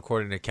nation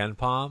according to Ken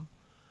Palm,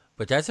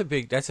 but that's a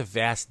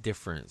vast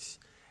difference.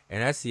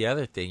 And that's the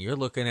other thing. You're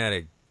looking at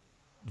a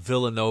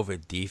Villanova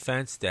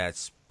defense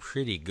that's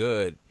pretty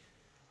good.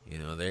 You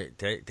know,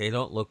 they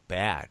don't look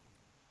bad.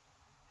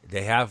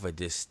 They have a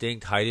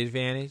distinct height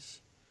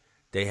advantage.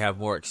 They have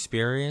more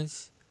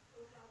experience,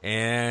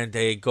 and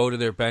they go to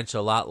their bench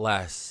a lot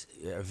less.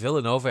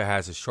 Villanova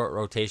has a short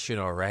rotation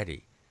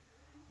already,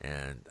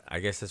 and I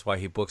guess that's why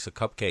he books a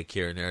cupcake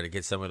here and there to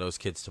get some of those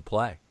kids to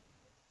play.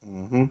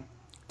 Hmm.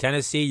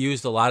 Tennessee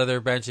used a lot of their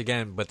bench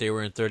again, but they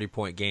were in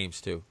 30-point games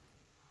too.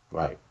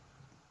 Right.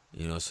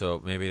 You know, so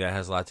maybe that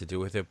has a lot to do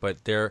with it.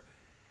 But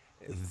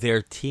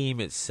their team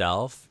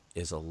itself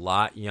is a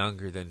lot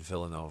younger than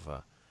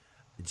Villanova.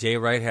 Jay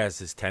Wright has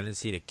this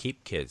tendency to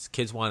keep kids.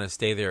 Kids want to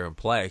stay there and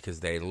play because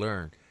they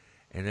learn,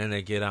 and then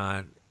they get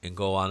on and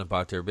go on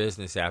about their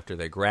business after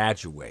they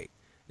graduate.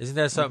 Isn't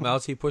that something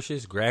else he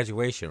pushes?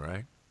 Graduation,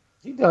 right?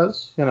 He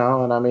does, and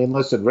I mean,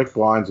 listen, Rick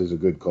Barnes is a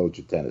good coach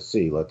at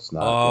Tennessee. Let's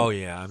not. Oh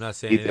yeah, I'm not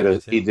saying anything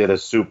against He him. did a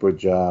super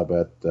job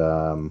at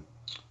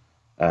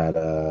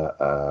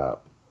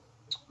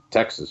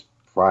Texas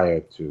prior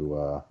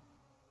to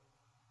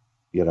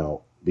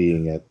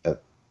being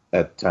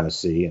at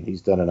Tennessee, and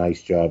he's done a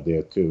nice job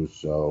there too.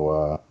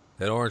 So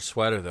That orange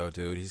sweater, though,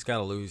 dude, he's got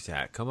to lose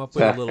that. Come up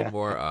with a little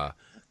more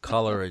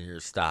color in your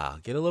style.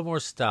 Get a little more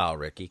style,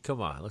 Ricky.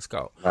 Come on, let's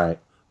go. right,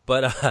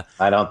 But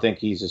I don't think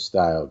he's a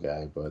style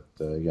guy, but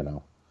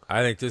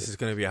I think this is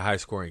going to be a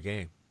high-scoring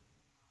game.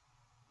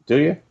 do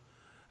you?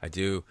 I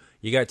do.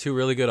 You got two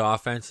really good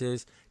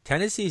offenses.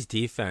 Tennessee's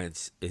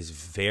defense is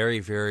very,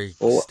 very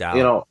Well,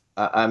 stout.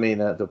 I mean,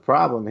 the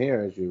problem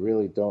here is you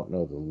really don't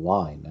know the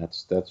line.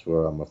 That's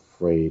where I'm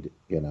afraid,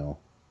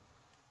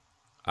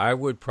 I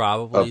would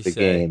probably of the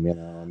say game.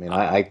 I mean,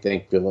 I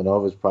think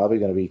Villanova's probably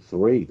going to be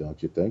 3,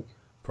 don't you think?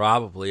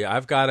 probably.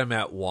 I've got him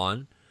at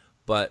 1,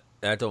 but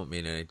that don't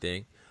mean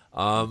anything.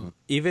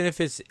 Even if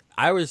it's,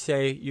 I would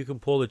say you can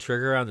pull the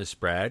trigger on the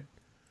spread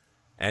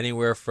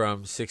anywhere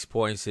from 6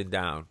 points and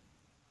down.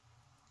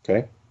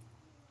 Okay.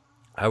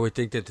 I would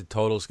think that the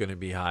total is going to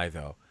be high,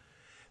 though.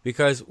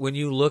 Because when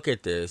you look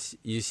at this,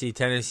 you see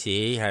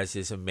Tennessee has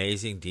this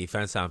amazing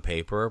defense on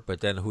paper, but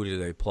then who do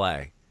they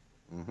play?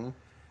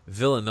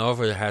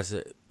 Villanova has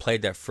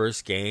played that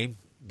first game,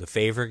 the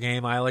favor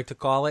game, I like to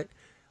call it,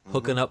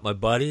 hooking up my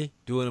buddy,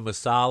 doing him a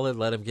solid,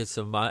 let him get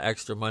some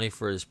extra money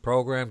for his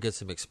program, get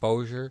some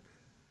exposure.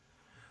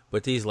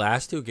 But these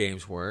last two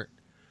games weren't.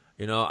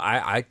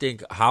 I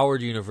think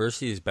Howard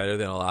University is better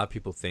than a lot of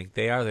people think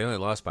they are. They only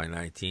lost by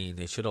 19.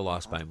 They should have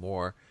lost by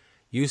more.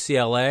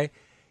 UCLA,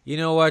 you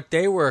know what?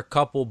 They were a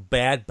couple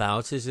bad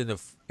bounces in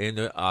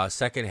the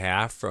second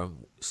half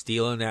from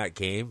stealing that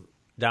game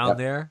down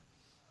there.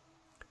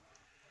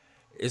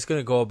 It's going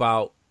to go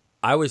about,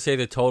 I would say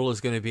the total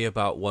is going to be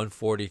about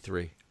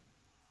 143.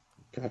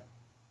 Okay.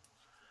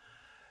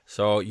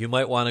 So you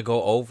might want to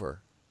go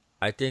over.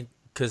 I think,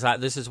 because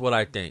this is what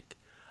I think.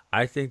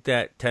 I think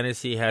that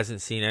Tennessee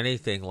hasn't seen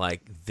anything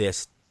like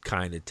this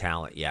kind of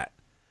talent yet.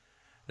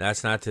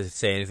 That's not to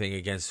say anything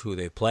against who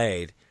they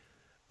played,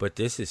 but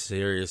this is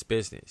serious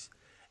business.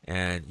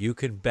 And you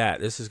can bet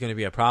this is going to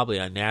be probably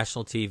on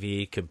national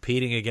TV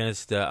competing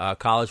against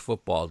college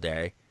football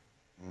day.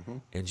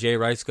 And Jay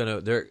Wright's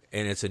going to,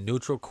 and it's a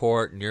neutral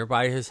court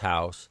nearby his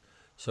house.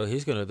 So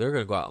they're going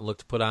to go out and look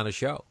to put on a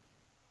show.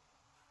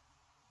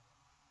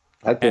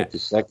 I think the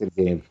second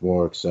game's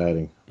more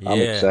exciting. I'm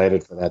Yeah.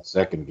 excited for that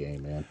second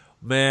game, man.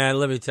 Man,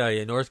 let me tell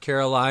you, North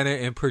Carolina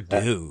and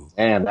Purdue.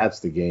 And that's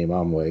the game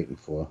I'm waiting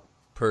for.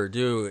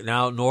 Purdue.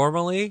 Now,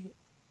 normally,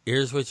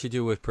 here's what you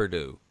do with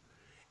Purdue,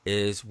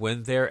 is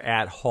when they're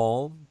at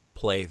home,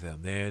 play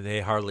them.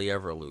 They hardly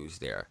ever lose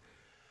there.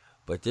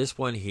 But this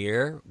one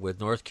here with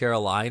North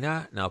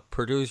Carolina, now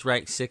Purdue's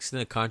ranked 6th in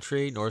the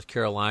country. North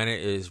Carolina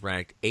is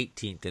ranked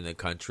 18th in the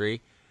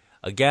country.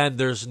 Again,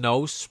 there's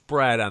no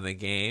spread on the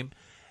game.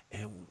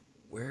 And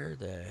where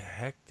the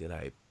heck did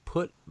I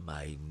put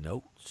my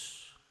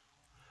notes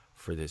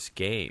for this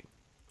game?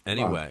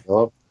 Anyway, Come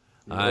on, Philip.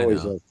 You I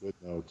always know. have good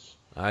notes.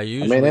 I I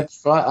usually mean,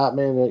 it's fun. I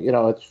mean,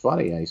 it's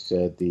funny. I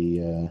said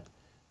the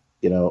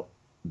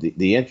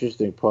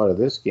interesting part of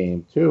this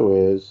game too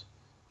is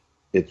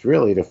it's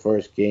really the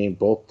first game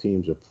both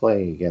teams are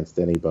playing against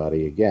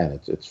anybody again.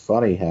 It's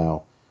funny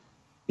how,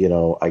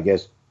 I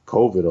guess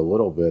COVID a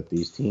little bit.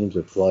 These teams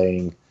are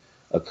playing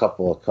a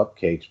couple of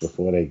cupcakes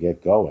before they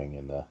get going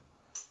in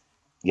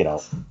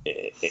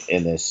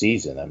this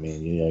season. I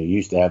mean, you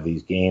used to have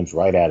these games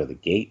right out of the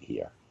gate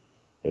here,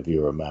 if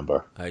you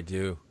remember. I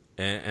do.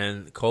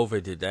 And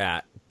COVID did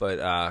that. But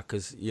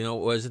because,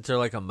 wasn't there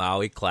like a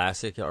Maui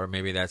Classic? Or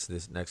maybe that's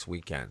this next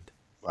weekend.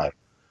 Right.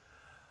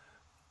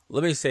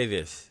 Let me say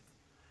this.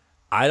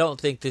 I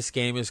don't think this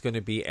game is going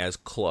to be as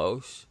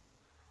close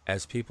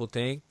as people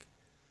think.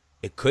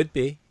 It could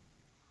be,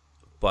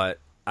 but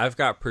I've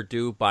got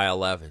Purdue by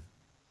 11.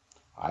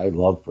 I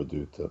love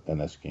Purdue to win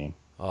this game.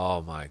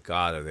 Oh my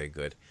God, are they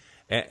good?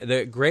 And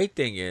the great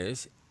thing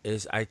is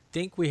I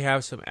think we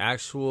have some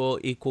actual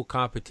equal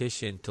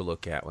competition to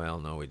look at. Well,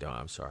 no, we don't.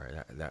 I'm sorry,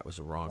 that was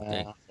the wrong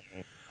thing.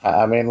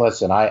 I mean,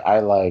 listen, I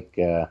like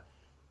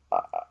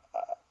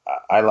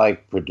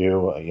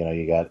Purdue.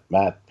 You got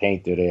Matt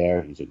Painter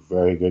there. He's a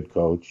very good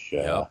coach.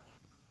 Yep.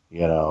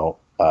 You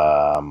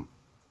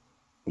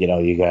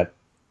got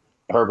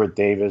Herbert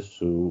Davis,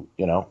 who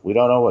we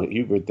don't know what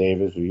Hubert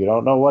Davis, who you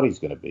don't know what he's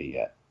going to be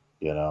yet.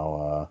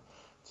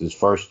 It's his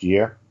first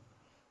year.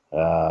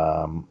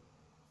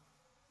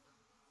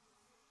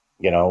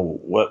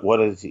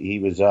 What is he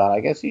was on? I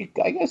guess he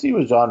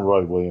was on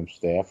Roy Williams'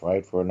 staff,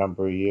 right, for a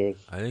number of years.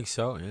 I think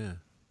so. Yeah.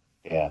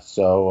 Yeah.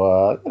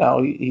 So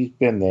he's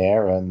been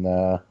there, and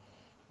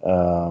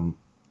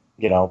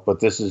but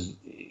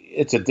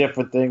it's a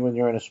different thing when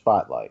you're in a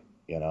spotlight,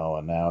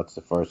 and now it's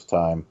the first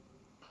time,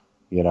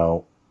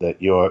 that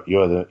you're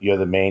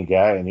the main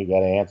guy and you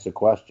got to answer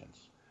questions.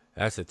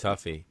 That's a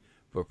toughie.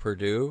 But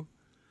Purdue,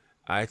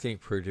 I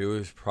think Purdue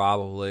is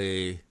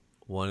probably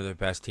one of the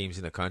best teams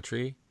in the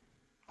country.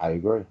 I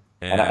agree,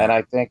 and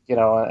I think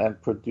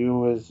and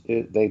Purdue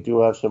they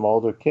do have some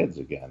older kids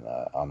again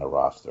on the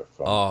roster.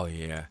 Oh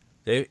yeah,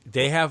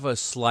 they have a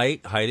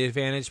slight height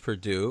advantage,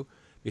 Purdue,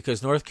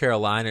 because North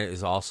Carolina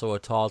is also a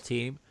tall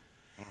team,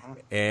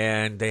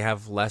 and they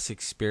have less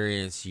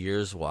experience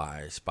years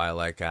wise by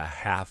like a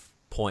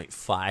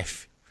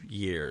 0.5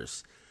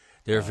 years.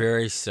 They're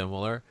very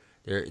similar.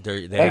 They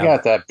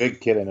got that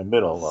big kid in the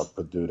middle of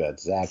Purdue, that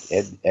Zach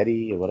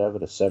Eddy or whatever,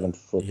 the 7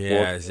 foot.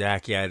 Yeah,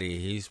 Zach Eddy.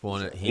 He's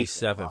 7'4".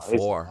 He's a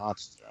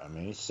monster. I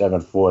mean, he's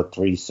 7'4",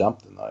 3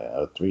 something,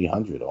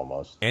 300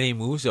 almost. And he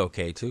moves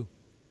okay too.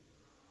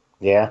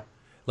 Yeah.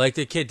 Like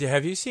the kid.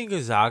 Have you seen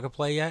Gonzaga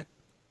play yet?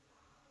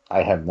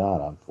 I have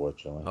not,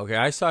 unfortunately. Okay,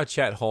 I saw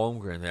Chet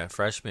Holmgren, that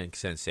freshman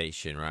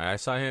sensation, right? I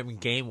saw him in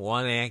Game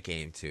 1 and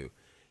Game 2.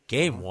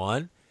 Game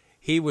 1,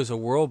 he was a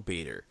world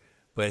beater.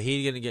 But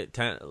he didn't get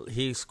 10.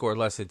 He scored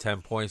less than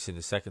 10 points in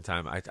the second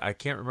time. I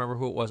can't remember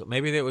who it was.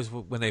 Maybe it was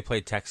when they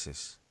played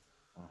Texas.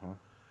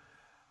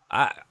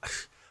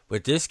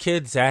 But this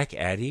kid Zach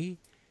Eddy,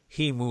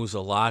 he moves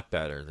a lot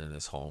better than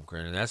this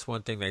Holmgren, and that's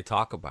one thing they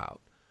talk about.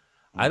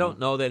 I don't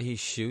know that he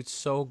shoots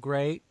so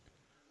great,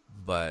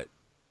 but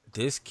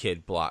this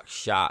kid blocks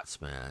shots,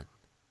 man,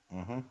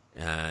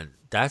 and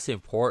that's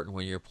important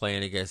when you're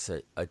playing against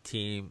a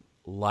team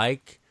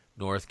like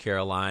North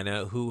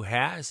Carolina, who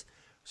has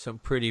some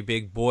pretty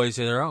big boys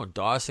of their own.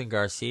 Dawson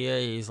Garcia,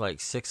 he's like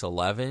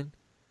 6'11".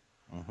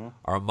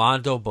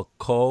 Armando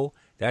Bacot,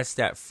 that's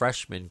that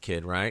freshman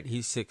kid, right?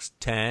 He's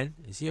 6'10".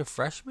 Is he a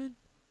freshman?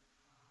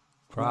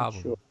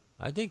 Probably. Sure.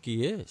 I think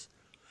he is.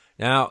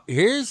 Now,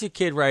 here's a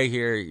kid right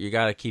here you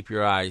got to keep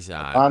your eyes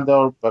on.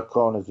 Armando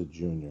Bacot is a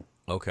junior.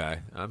 Okay.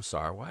 I'm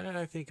sorry. Why did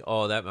I think?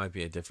 Oh, that might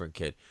be a different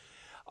kid.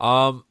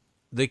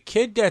 The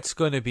kid that's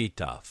going to be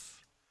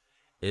tough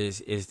is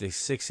the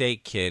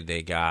 6'8" kid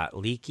they got.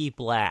 Leaky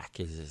Black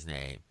is his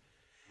name.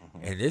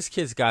 And this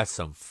kid's got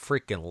some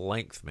freaking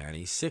length, man.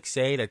 He's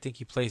 6'8". I think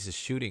he plays a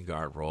shooting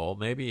guard role.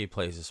 Maybe he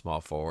plays a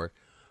small forward.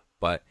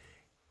 But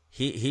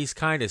he's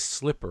kind of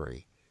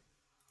slippery.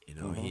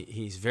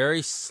 He's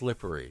very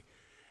slippery.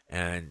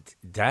 And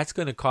that's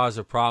going to cause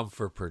a problem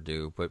for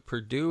Purdue. But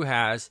Purdue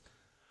has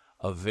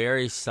a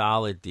very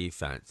solid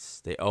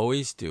defense. They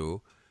always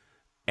do.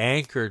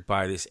 Anchored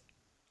by this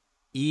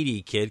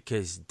Edey kid,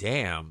 because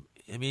damn,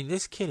 I mean,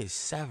 this kid is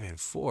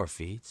 7'4",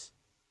 Feets.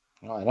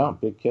 Oh, I know,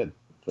 big kid.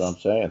 That's what I'm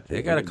saying.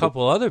 They got a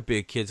couple other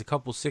big kids, a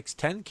couple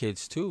 6'10"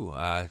 kids too.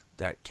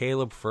 That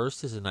Caleb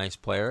First is a nice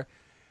player.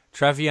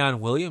 Trevion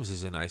Williams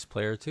is a nice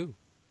player too.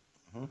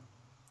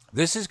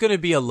 This is going to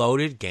be a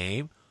loaded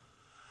game,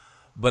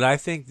 but I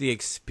think the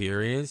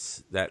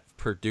experience that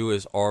Purdue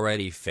has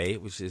already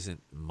faced, which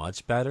isn't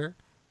much better,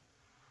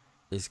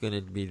 is going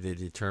to be the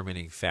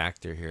determining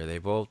factor here.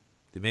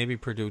 Maybe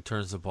Purdue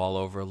turns the ball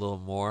over a little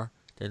more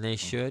than they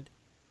should.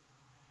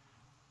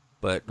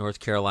 But North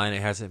Carolina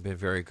hasn't been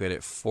very good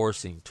at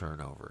forcing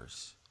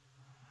turnovers.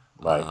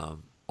 Right.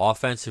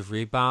 Offensive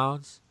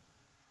rebounds,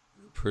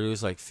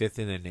 Purdue's like 5th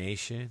in the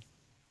nation.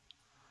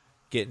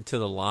 Getting to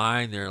the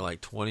line, they're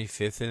like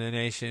 25th in the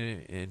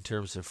nation in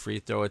terms of free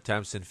throw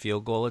attempts and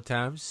field goal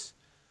attempts.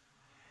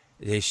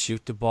 They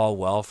shoot the ball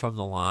well from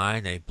the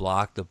line. They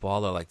block the ball.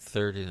 They're like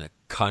 3rd in the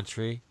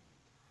country.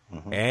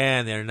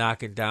 And they're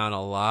knocking down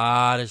a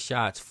lot of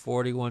shots,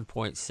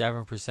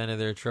 41.7% of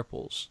their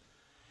triples.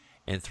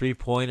 And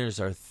three-pointers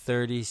are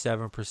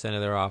 37%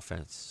 of their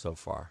offense so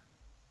far.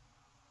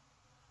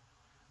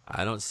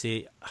 I don't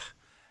see...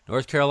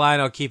 North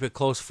Carolina will keep it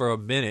close for a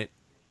minute.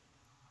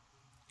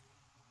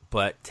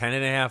 But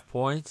 10.5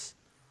 points?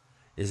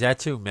 Is that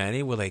too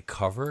many? Will they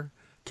cover?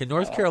 Can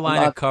North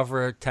Carolina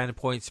cover a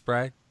 10-point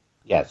spread?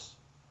 Yes.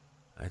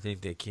 I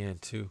think they can,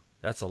 too.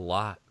 That's a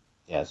lot.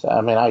 Yes.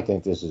 I mean, I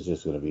think this is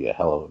just going to be a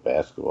hell of a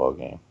basketball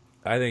game.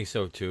 I think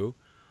so, too.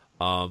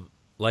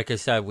 like I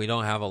said, we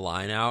don't have a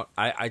line out.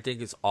 I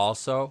think it's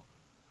also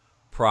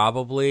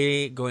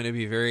probably going to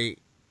be very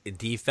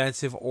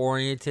defensive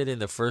oriented in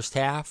the first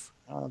half.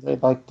 They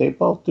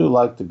both do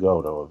like to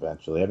go though.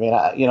 Eventually, I mean,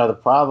 the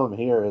problem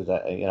here is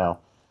that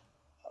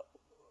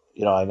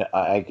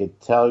I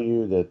could tell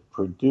you that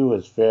Purdue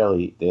is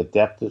their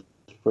depth is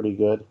pretty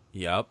good.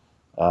 Yep.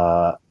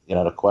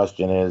 The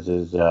question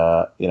is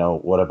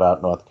what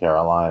about North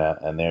Carolina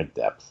and their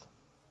depth?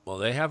 Well,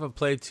 they haven't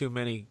played too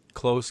many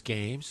close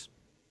games,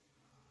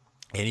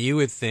 and you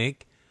would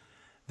think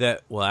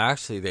that. Well,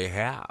 actually, they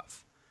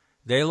have.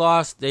 They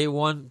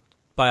won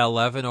by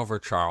 11 over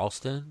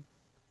Charleston,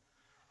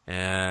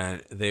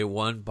 and they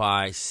won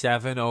by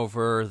 7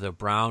 over the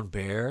Brown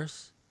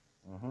Bears.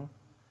 Mm-hmm.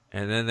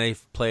 And then they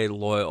played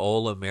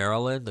Loyola,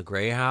 Maryland, the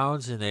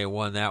Greyhounds, and they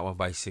won that one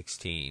by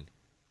 16.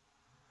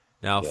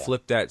 Now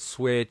flip that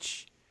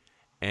switch,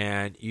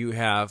 and you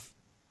have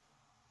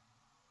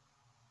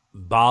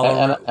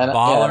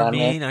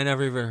Bellarmine. I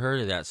never even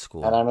heard of that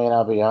school. And I mean,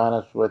 I'll be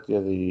honest with you,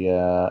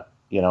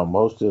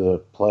 most of the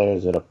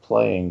players that are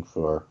playing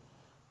for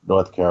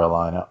North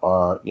Carolina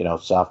are,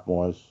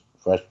 sophomores,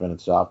 freshmen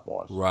and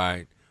sophomores.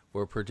 Right.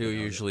 Where Purdue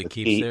usually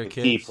keeps their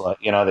kids.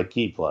 The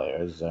key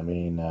players. I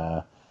mean,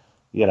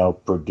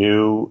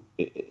 Purdue,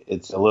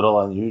 it's a little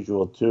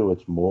unusual too.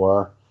 It's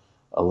more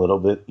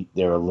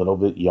they're a little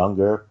bit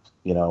younger,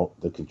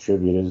 the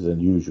contributors than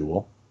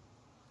usual.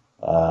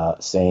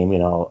 Same,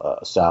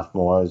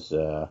 sophomores,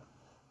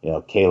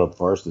 Caleb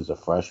First is a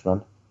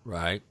freshman.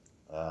 Right.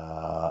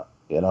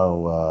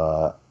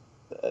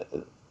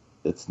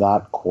 It's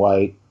not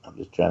quite, I'm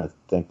just trying to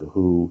think of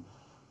who,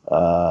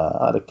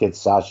 the kid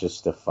Sasha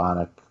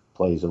Stefanik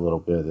plays a little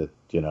bit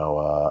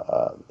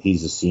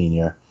he's a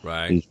senior.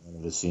 Right. He's one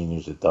of the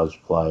seniors that does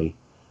play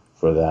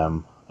for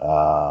them.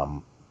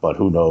 But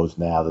who knows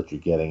now that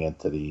you're getting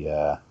into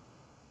the,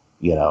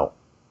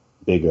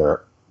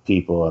 bigger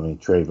people. I mean,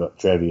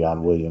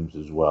 Trevion Williams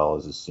as well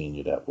as a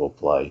senior that will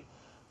play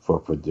for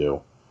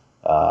Purdue.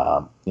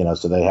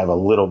 So they have a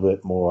little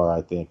bit more,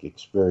 I think,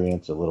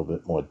 experience, a little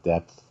bit more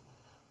depth.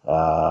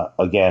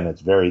 Again,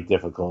 it's very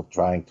difficult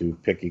trying to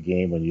pick a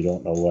game when you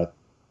don't know what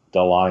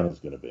the line is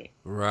going to be.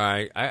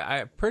 Right.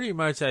 I pretty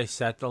much I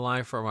set the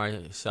line for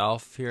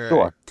myself here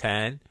at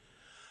 10.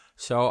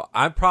 So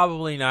I'm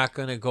probably not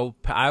going to go.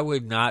 I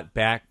would not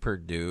back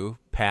Purdue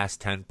past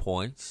 10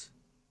 points.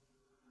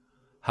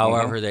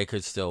 However, they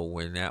could still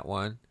win that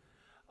one.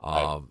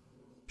 Right.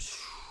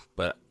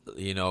 But,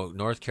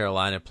 North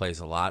Carolina plays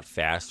a lot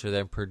faster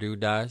than Purdue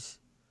does.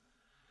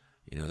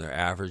 Their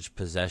average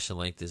possession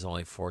length is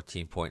only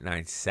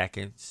 14.9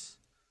 seconds.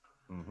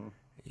 Mm-hmm.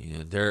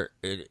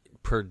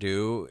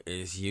 Purdue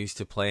is used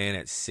to playing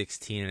at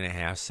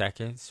 16.5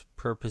 seconds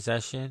per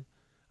possession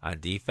on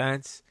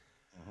defense.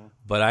 Mm-hmm.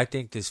 But I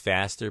think this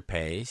faster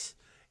pace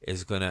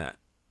is going to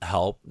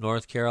help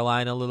North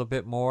Carolina a little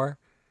bit more.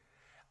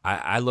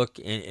 I look,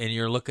 and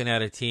you're looking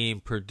at a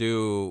team,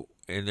 Purdue,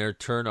 and their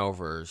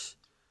turnovers,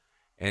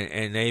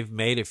 and they've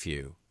made a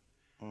few.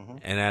 Mm-hmm.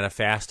 And at a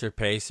faster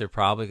pace, they're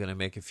probably going to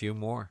make a few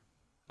more,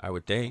 I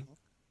would think.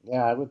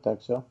 Yeah, I would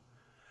think so.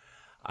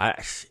 I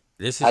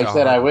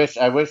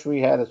wish we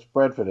had a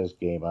spread for this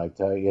game. I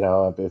tell you,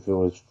 if it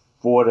was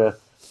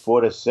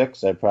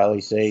 4-6, I'd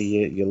probably say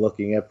you're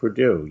looking at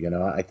Purdue.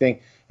 I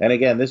think, and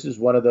again, this is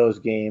one of those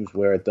games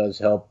where it does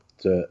help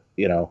to,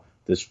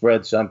 the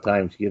spread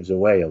sometimes gives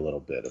away a little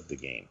bit of the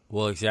game.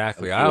 Well,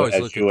 exactly.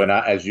 As you and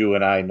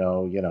I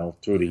know,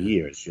 through the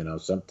years,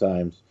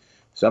 sometimes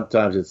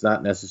it's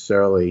not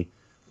necessarily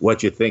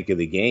what you think of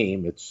the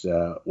game. It's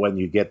when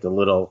you get the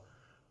little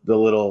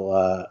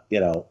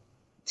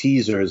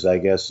teasers, I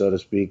guess, so to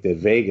speak, that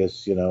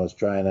Vegas, is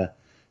trying to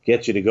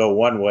get you to go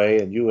one way,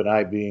 and you and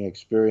I, being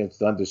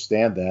experienced,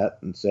 understand that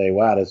and say,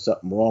 wow, there's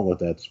something wrong with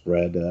that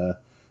spread.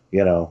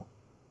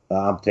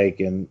 I'm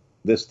taking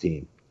this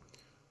team.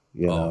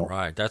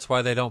 Right. That's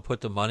why they don't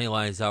put the money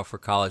lines out for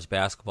college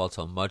basketball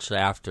till much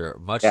later.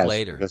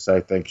 Because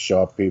I think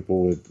sharp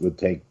people would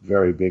take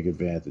very big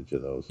advantage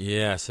of those.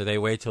 Yeah, so they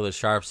wait till the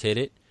sharps hit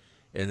it,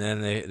 and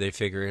then they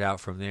figure it out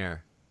from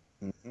there.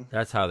 Mm-hmm.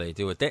 That's how they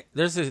do it.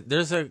 There's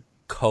a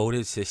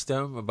coded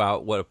system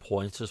about what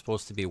points are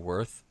supposed to be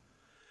worth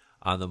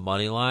on the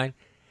money line.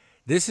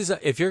 This is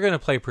if you're going to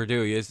play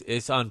Purdue,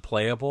 it's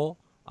unplayable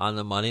on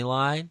the money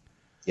line.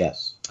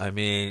 Yes. I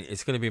mean,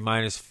 it's going to be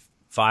minus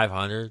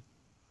 500.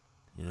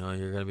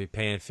 You're going to be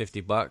paying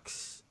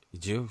 $50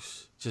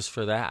 juice just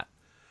for that.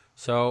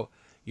 So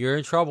you're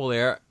in trouble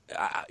there.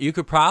 You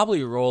could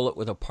probably roll it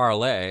with a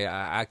parlay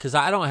because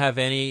I don't have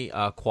any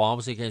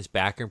qualms against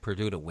backing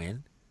Purdue to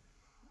win.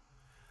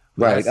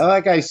 Right.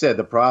 Like I said,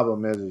 the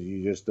problem is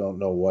you just don't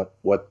know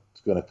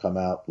what's going to come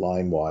out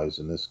line-wise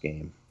in this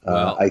game.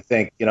 Well, I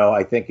think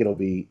it'll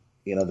be,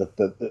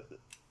 the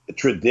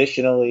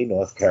traditionally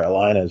North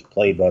Carolina is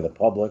played by the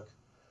public,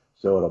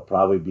 so it'll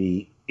probably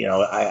be,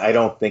 I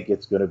don't think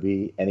it's going to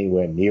be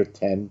anywhere near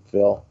 10,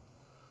 Phil.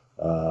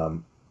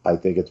 I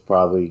think it's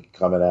probably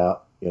coming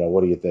out,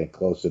 what do you think,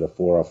 closer to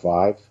 4 or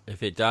 5?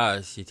 If it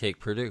does, you take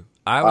Purdue.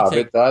 I would If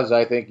take it does,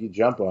 I think you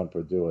jump on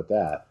Purdue at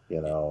that.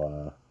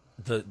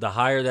 the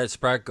higher that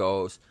spread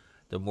goes,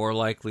 the more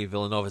likely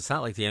Villanova. It's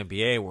not like the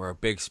NBA where a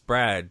big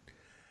spread,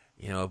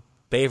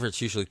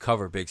 favorites usually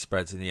cover big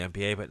spreads in the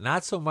NBA, but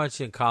not so much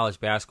in college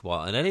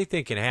basketball. And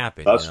anything can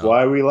happen. That's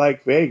why we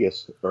like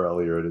Vegas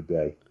earlier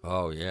today.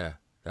 Oh, yeah.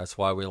 That's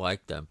why we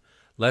like them.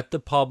 Let the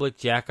public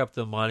jack up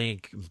the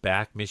money and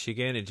back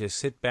Michigan and just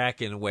sit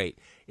back and wait.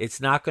 It's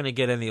not going to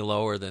get any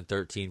lower than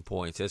 13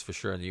 points. That's for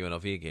sure in the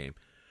UNLV game.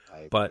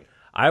 But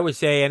I would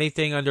say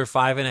anything under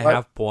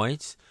 5.5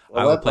 points,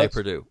 I would play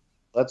Purdue.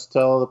 Let's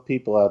tell the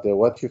people out there,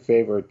 what's your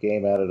favorite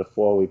game out of the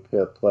 4 we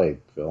played,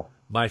 Phil?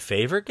 My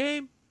favorite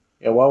game?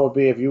 Yeah, what would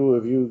be if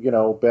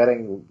you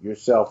betting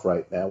yourself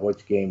right now?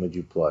 Which game would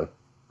you play?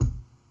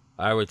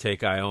 I would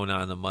take Iona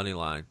on the money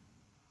line.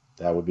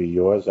 That would be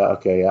yours.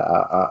 Okay,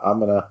 I'm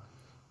gonna.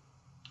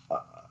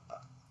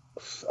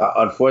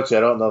 Unfortunately,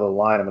 I don't know the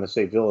line. I'm gonna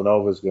say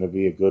Villanova is going to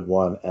be a good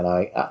one, and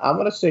I'm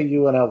gonna say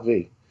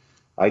UNLV.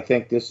 I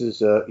think this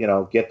is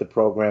get the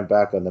program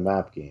back on the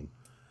map game.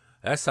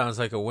 That sounds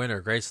like a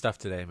winner. Great stuff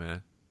today,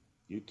 man.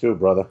 You too,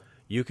 brother.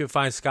 You can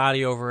find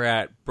Scotty over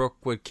at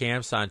Brookwood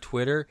Camps on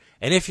Twitter.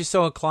 And if you're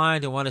so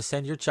inclined and want to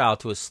send your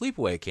child to a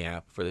sleepaway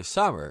camp for the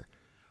summer,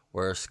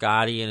 where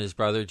Scotty and his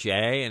brother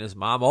Jay and his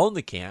mom own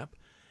the camp,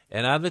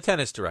 and I'm the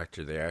tennis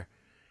director there,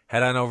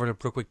 head on over to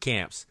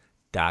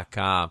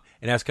brookwoodcamps.com.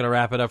 And that's going to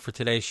wrap it up for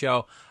today's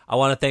show. I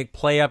want to thank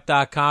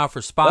PlayUp.com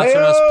for sponsoring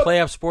us.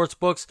 PlayUp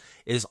Sportsbooks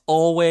is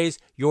always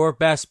your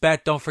best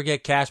bet. Don't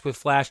forget Cash with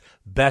Flash,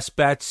 best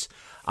bets.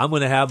 I'm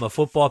going to have my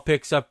football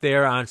picks up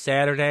there on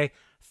Saturday.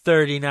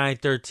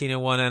 39-13-1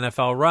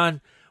 NFL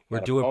run.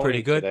 We're doing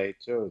pretty good. Today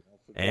too.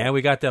 And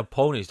we got the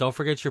ponies. Don't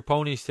forget your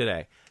ponies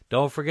today.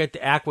 Don't forget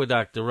the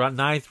Aqueduct, the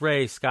 9th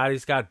race.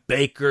 Scotty's got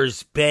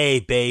Baker's Bay,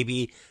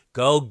 baby.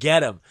 Go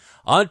get them.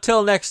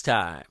 Until next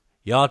time,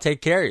 y'all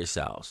take care of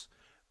yourselves.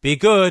 Be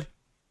good.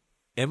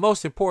 And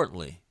most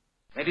importantly,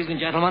 ladies and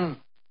gentlemen,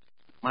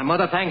 my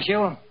mother thanks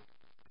you.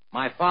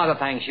 My father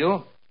thanks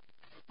you.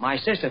 My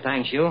sister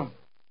thanks you.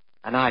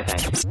 And I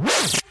thank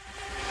you.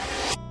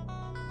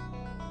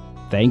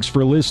 Thanks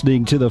for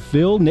listening to The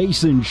Phil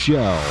Nason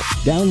Show.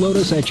 Download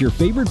us at your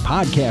favorite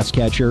podcast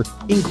catcher,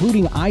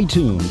 including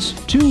iTunes,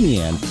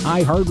 TuneIn,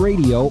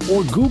 iHeartRadio,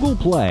 or Google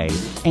Play.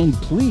 And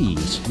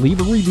please leave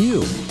a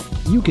review.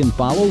 You can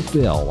follow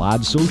Phil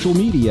on social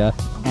media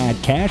at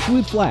Cash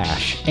with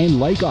Flash and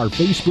like our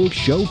Facebook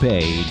show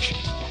page.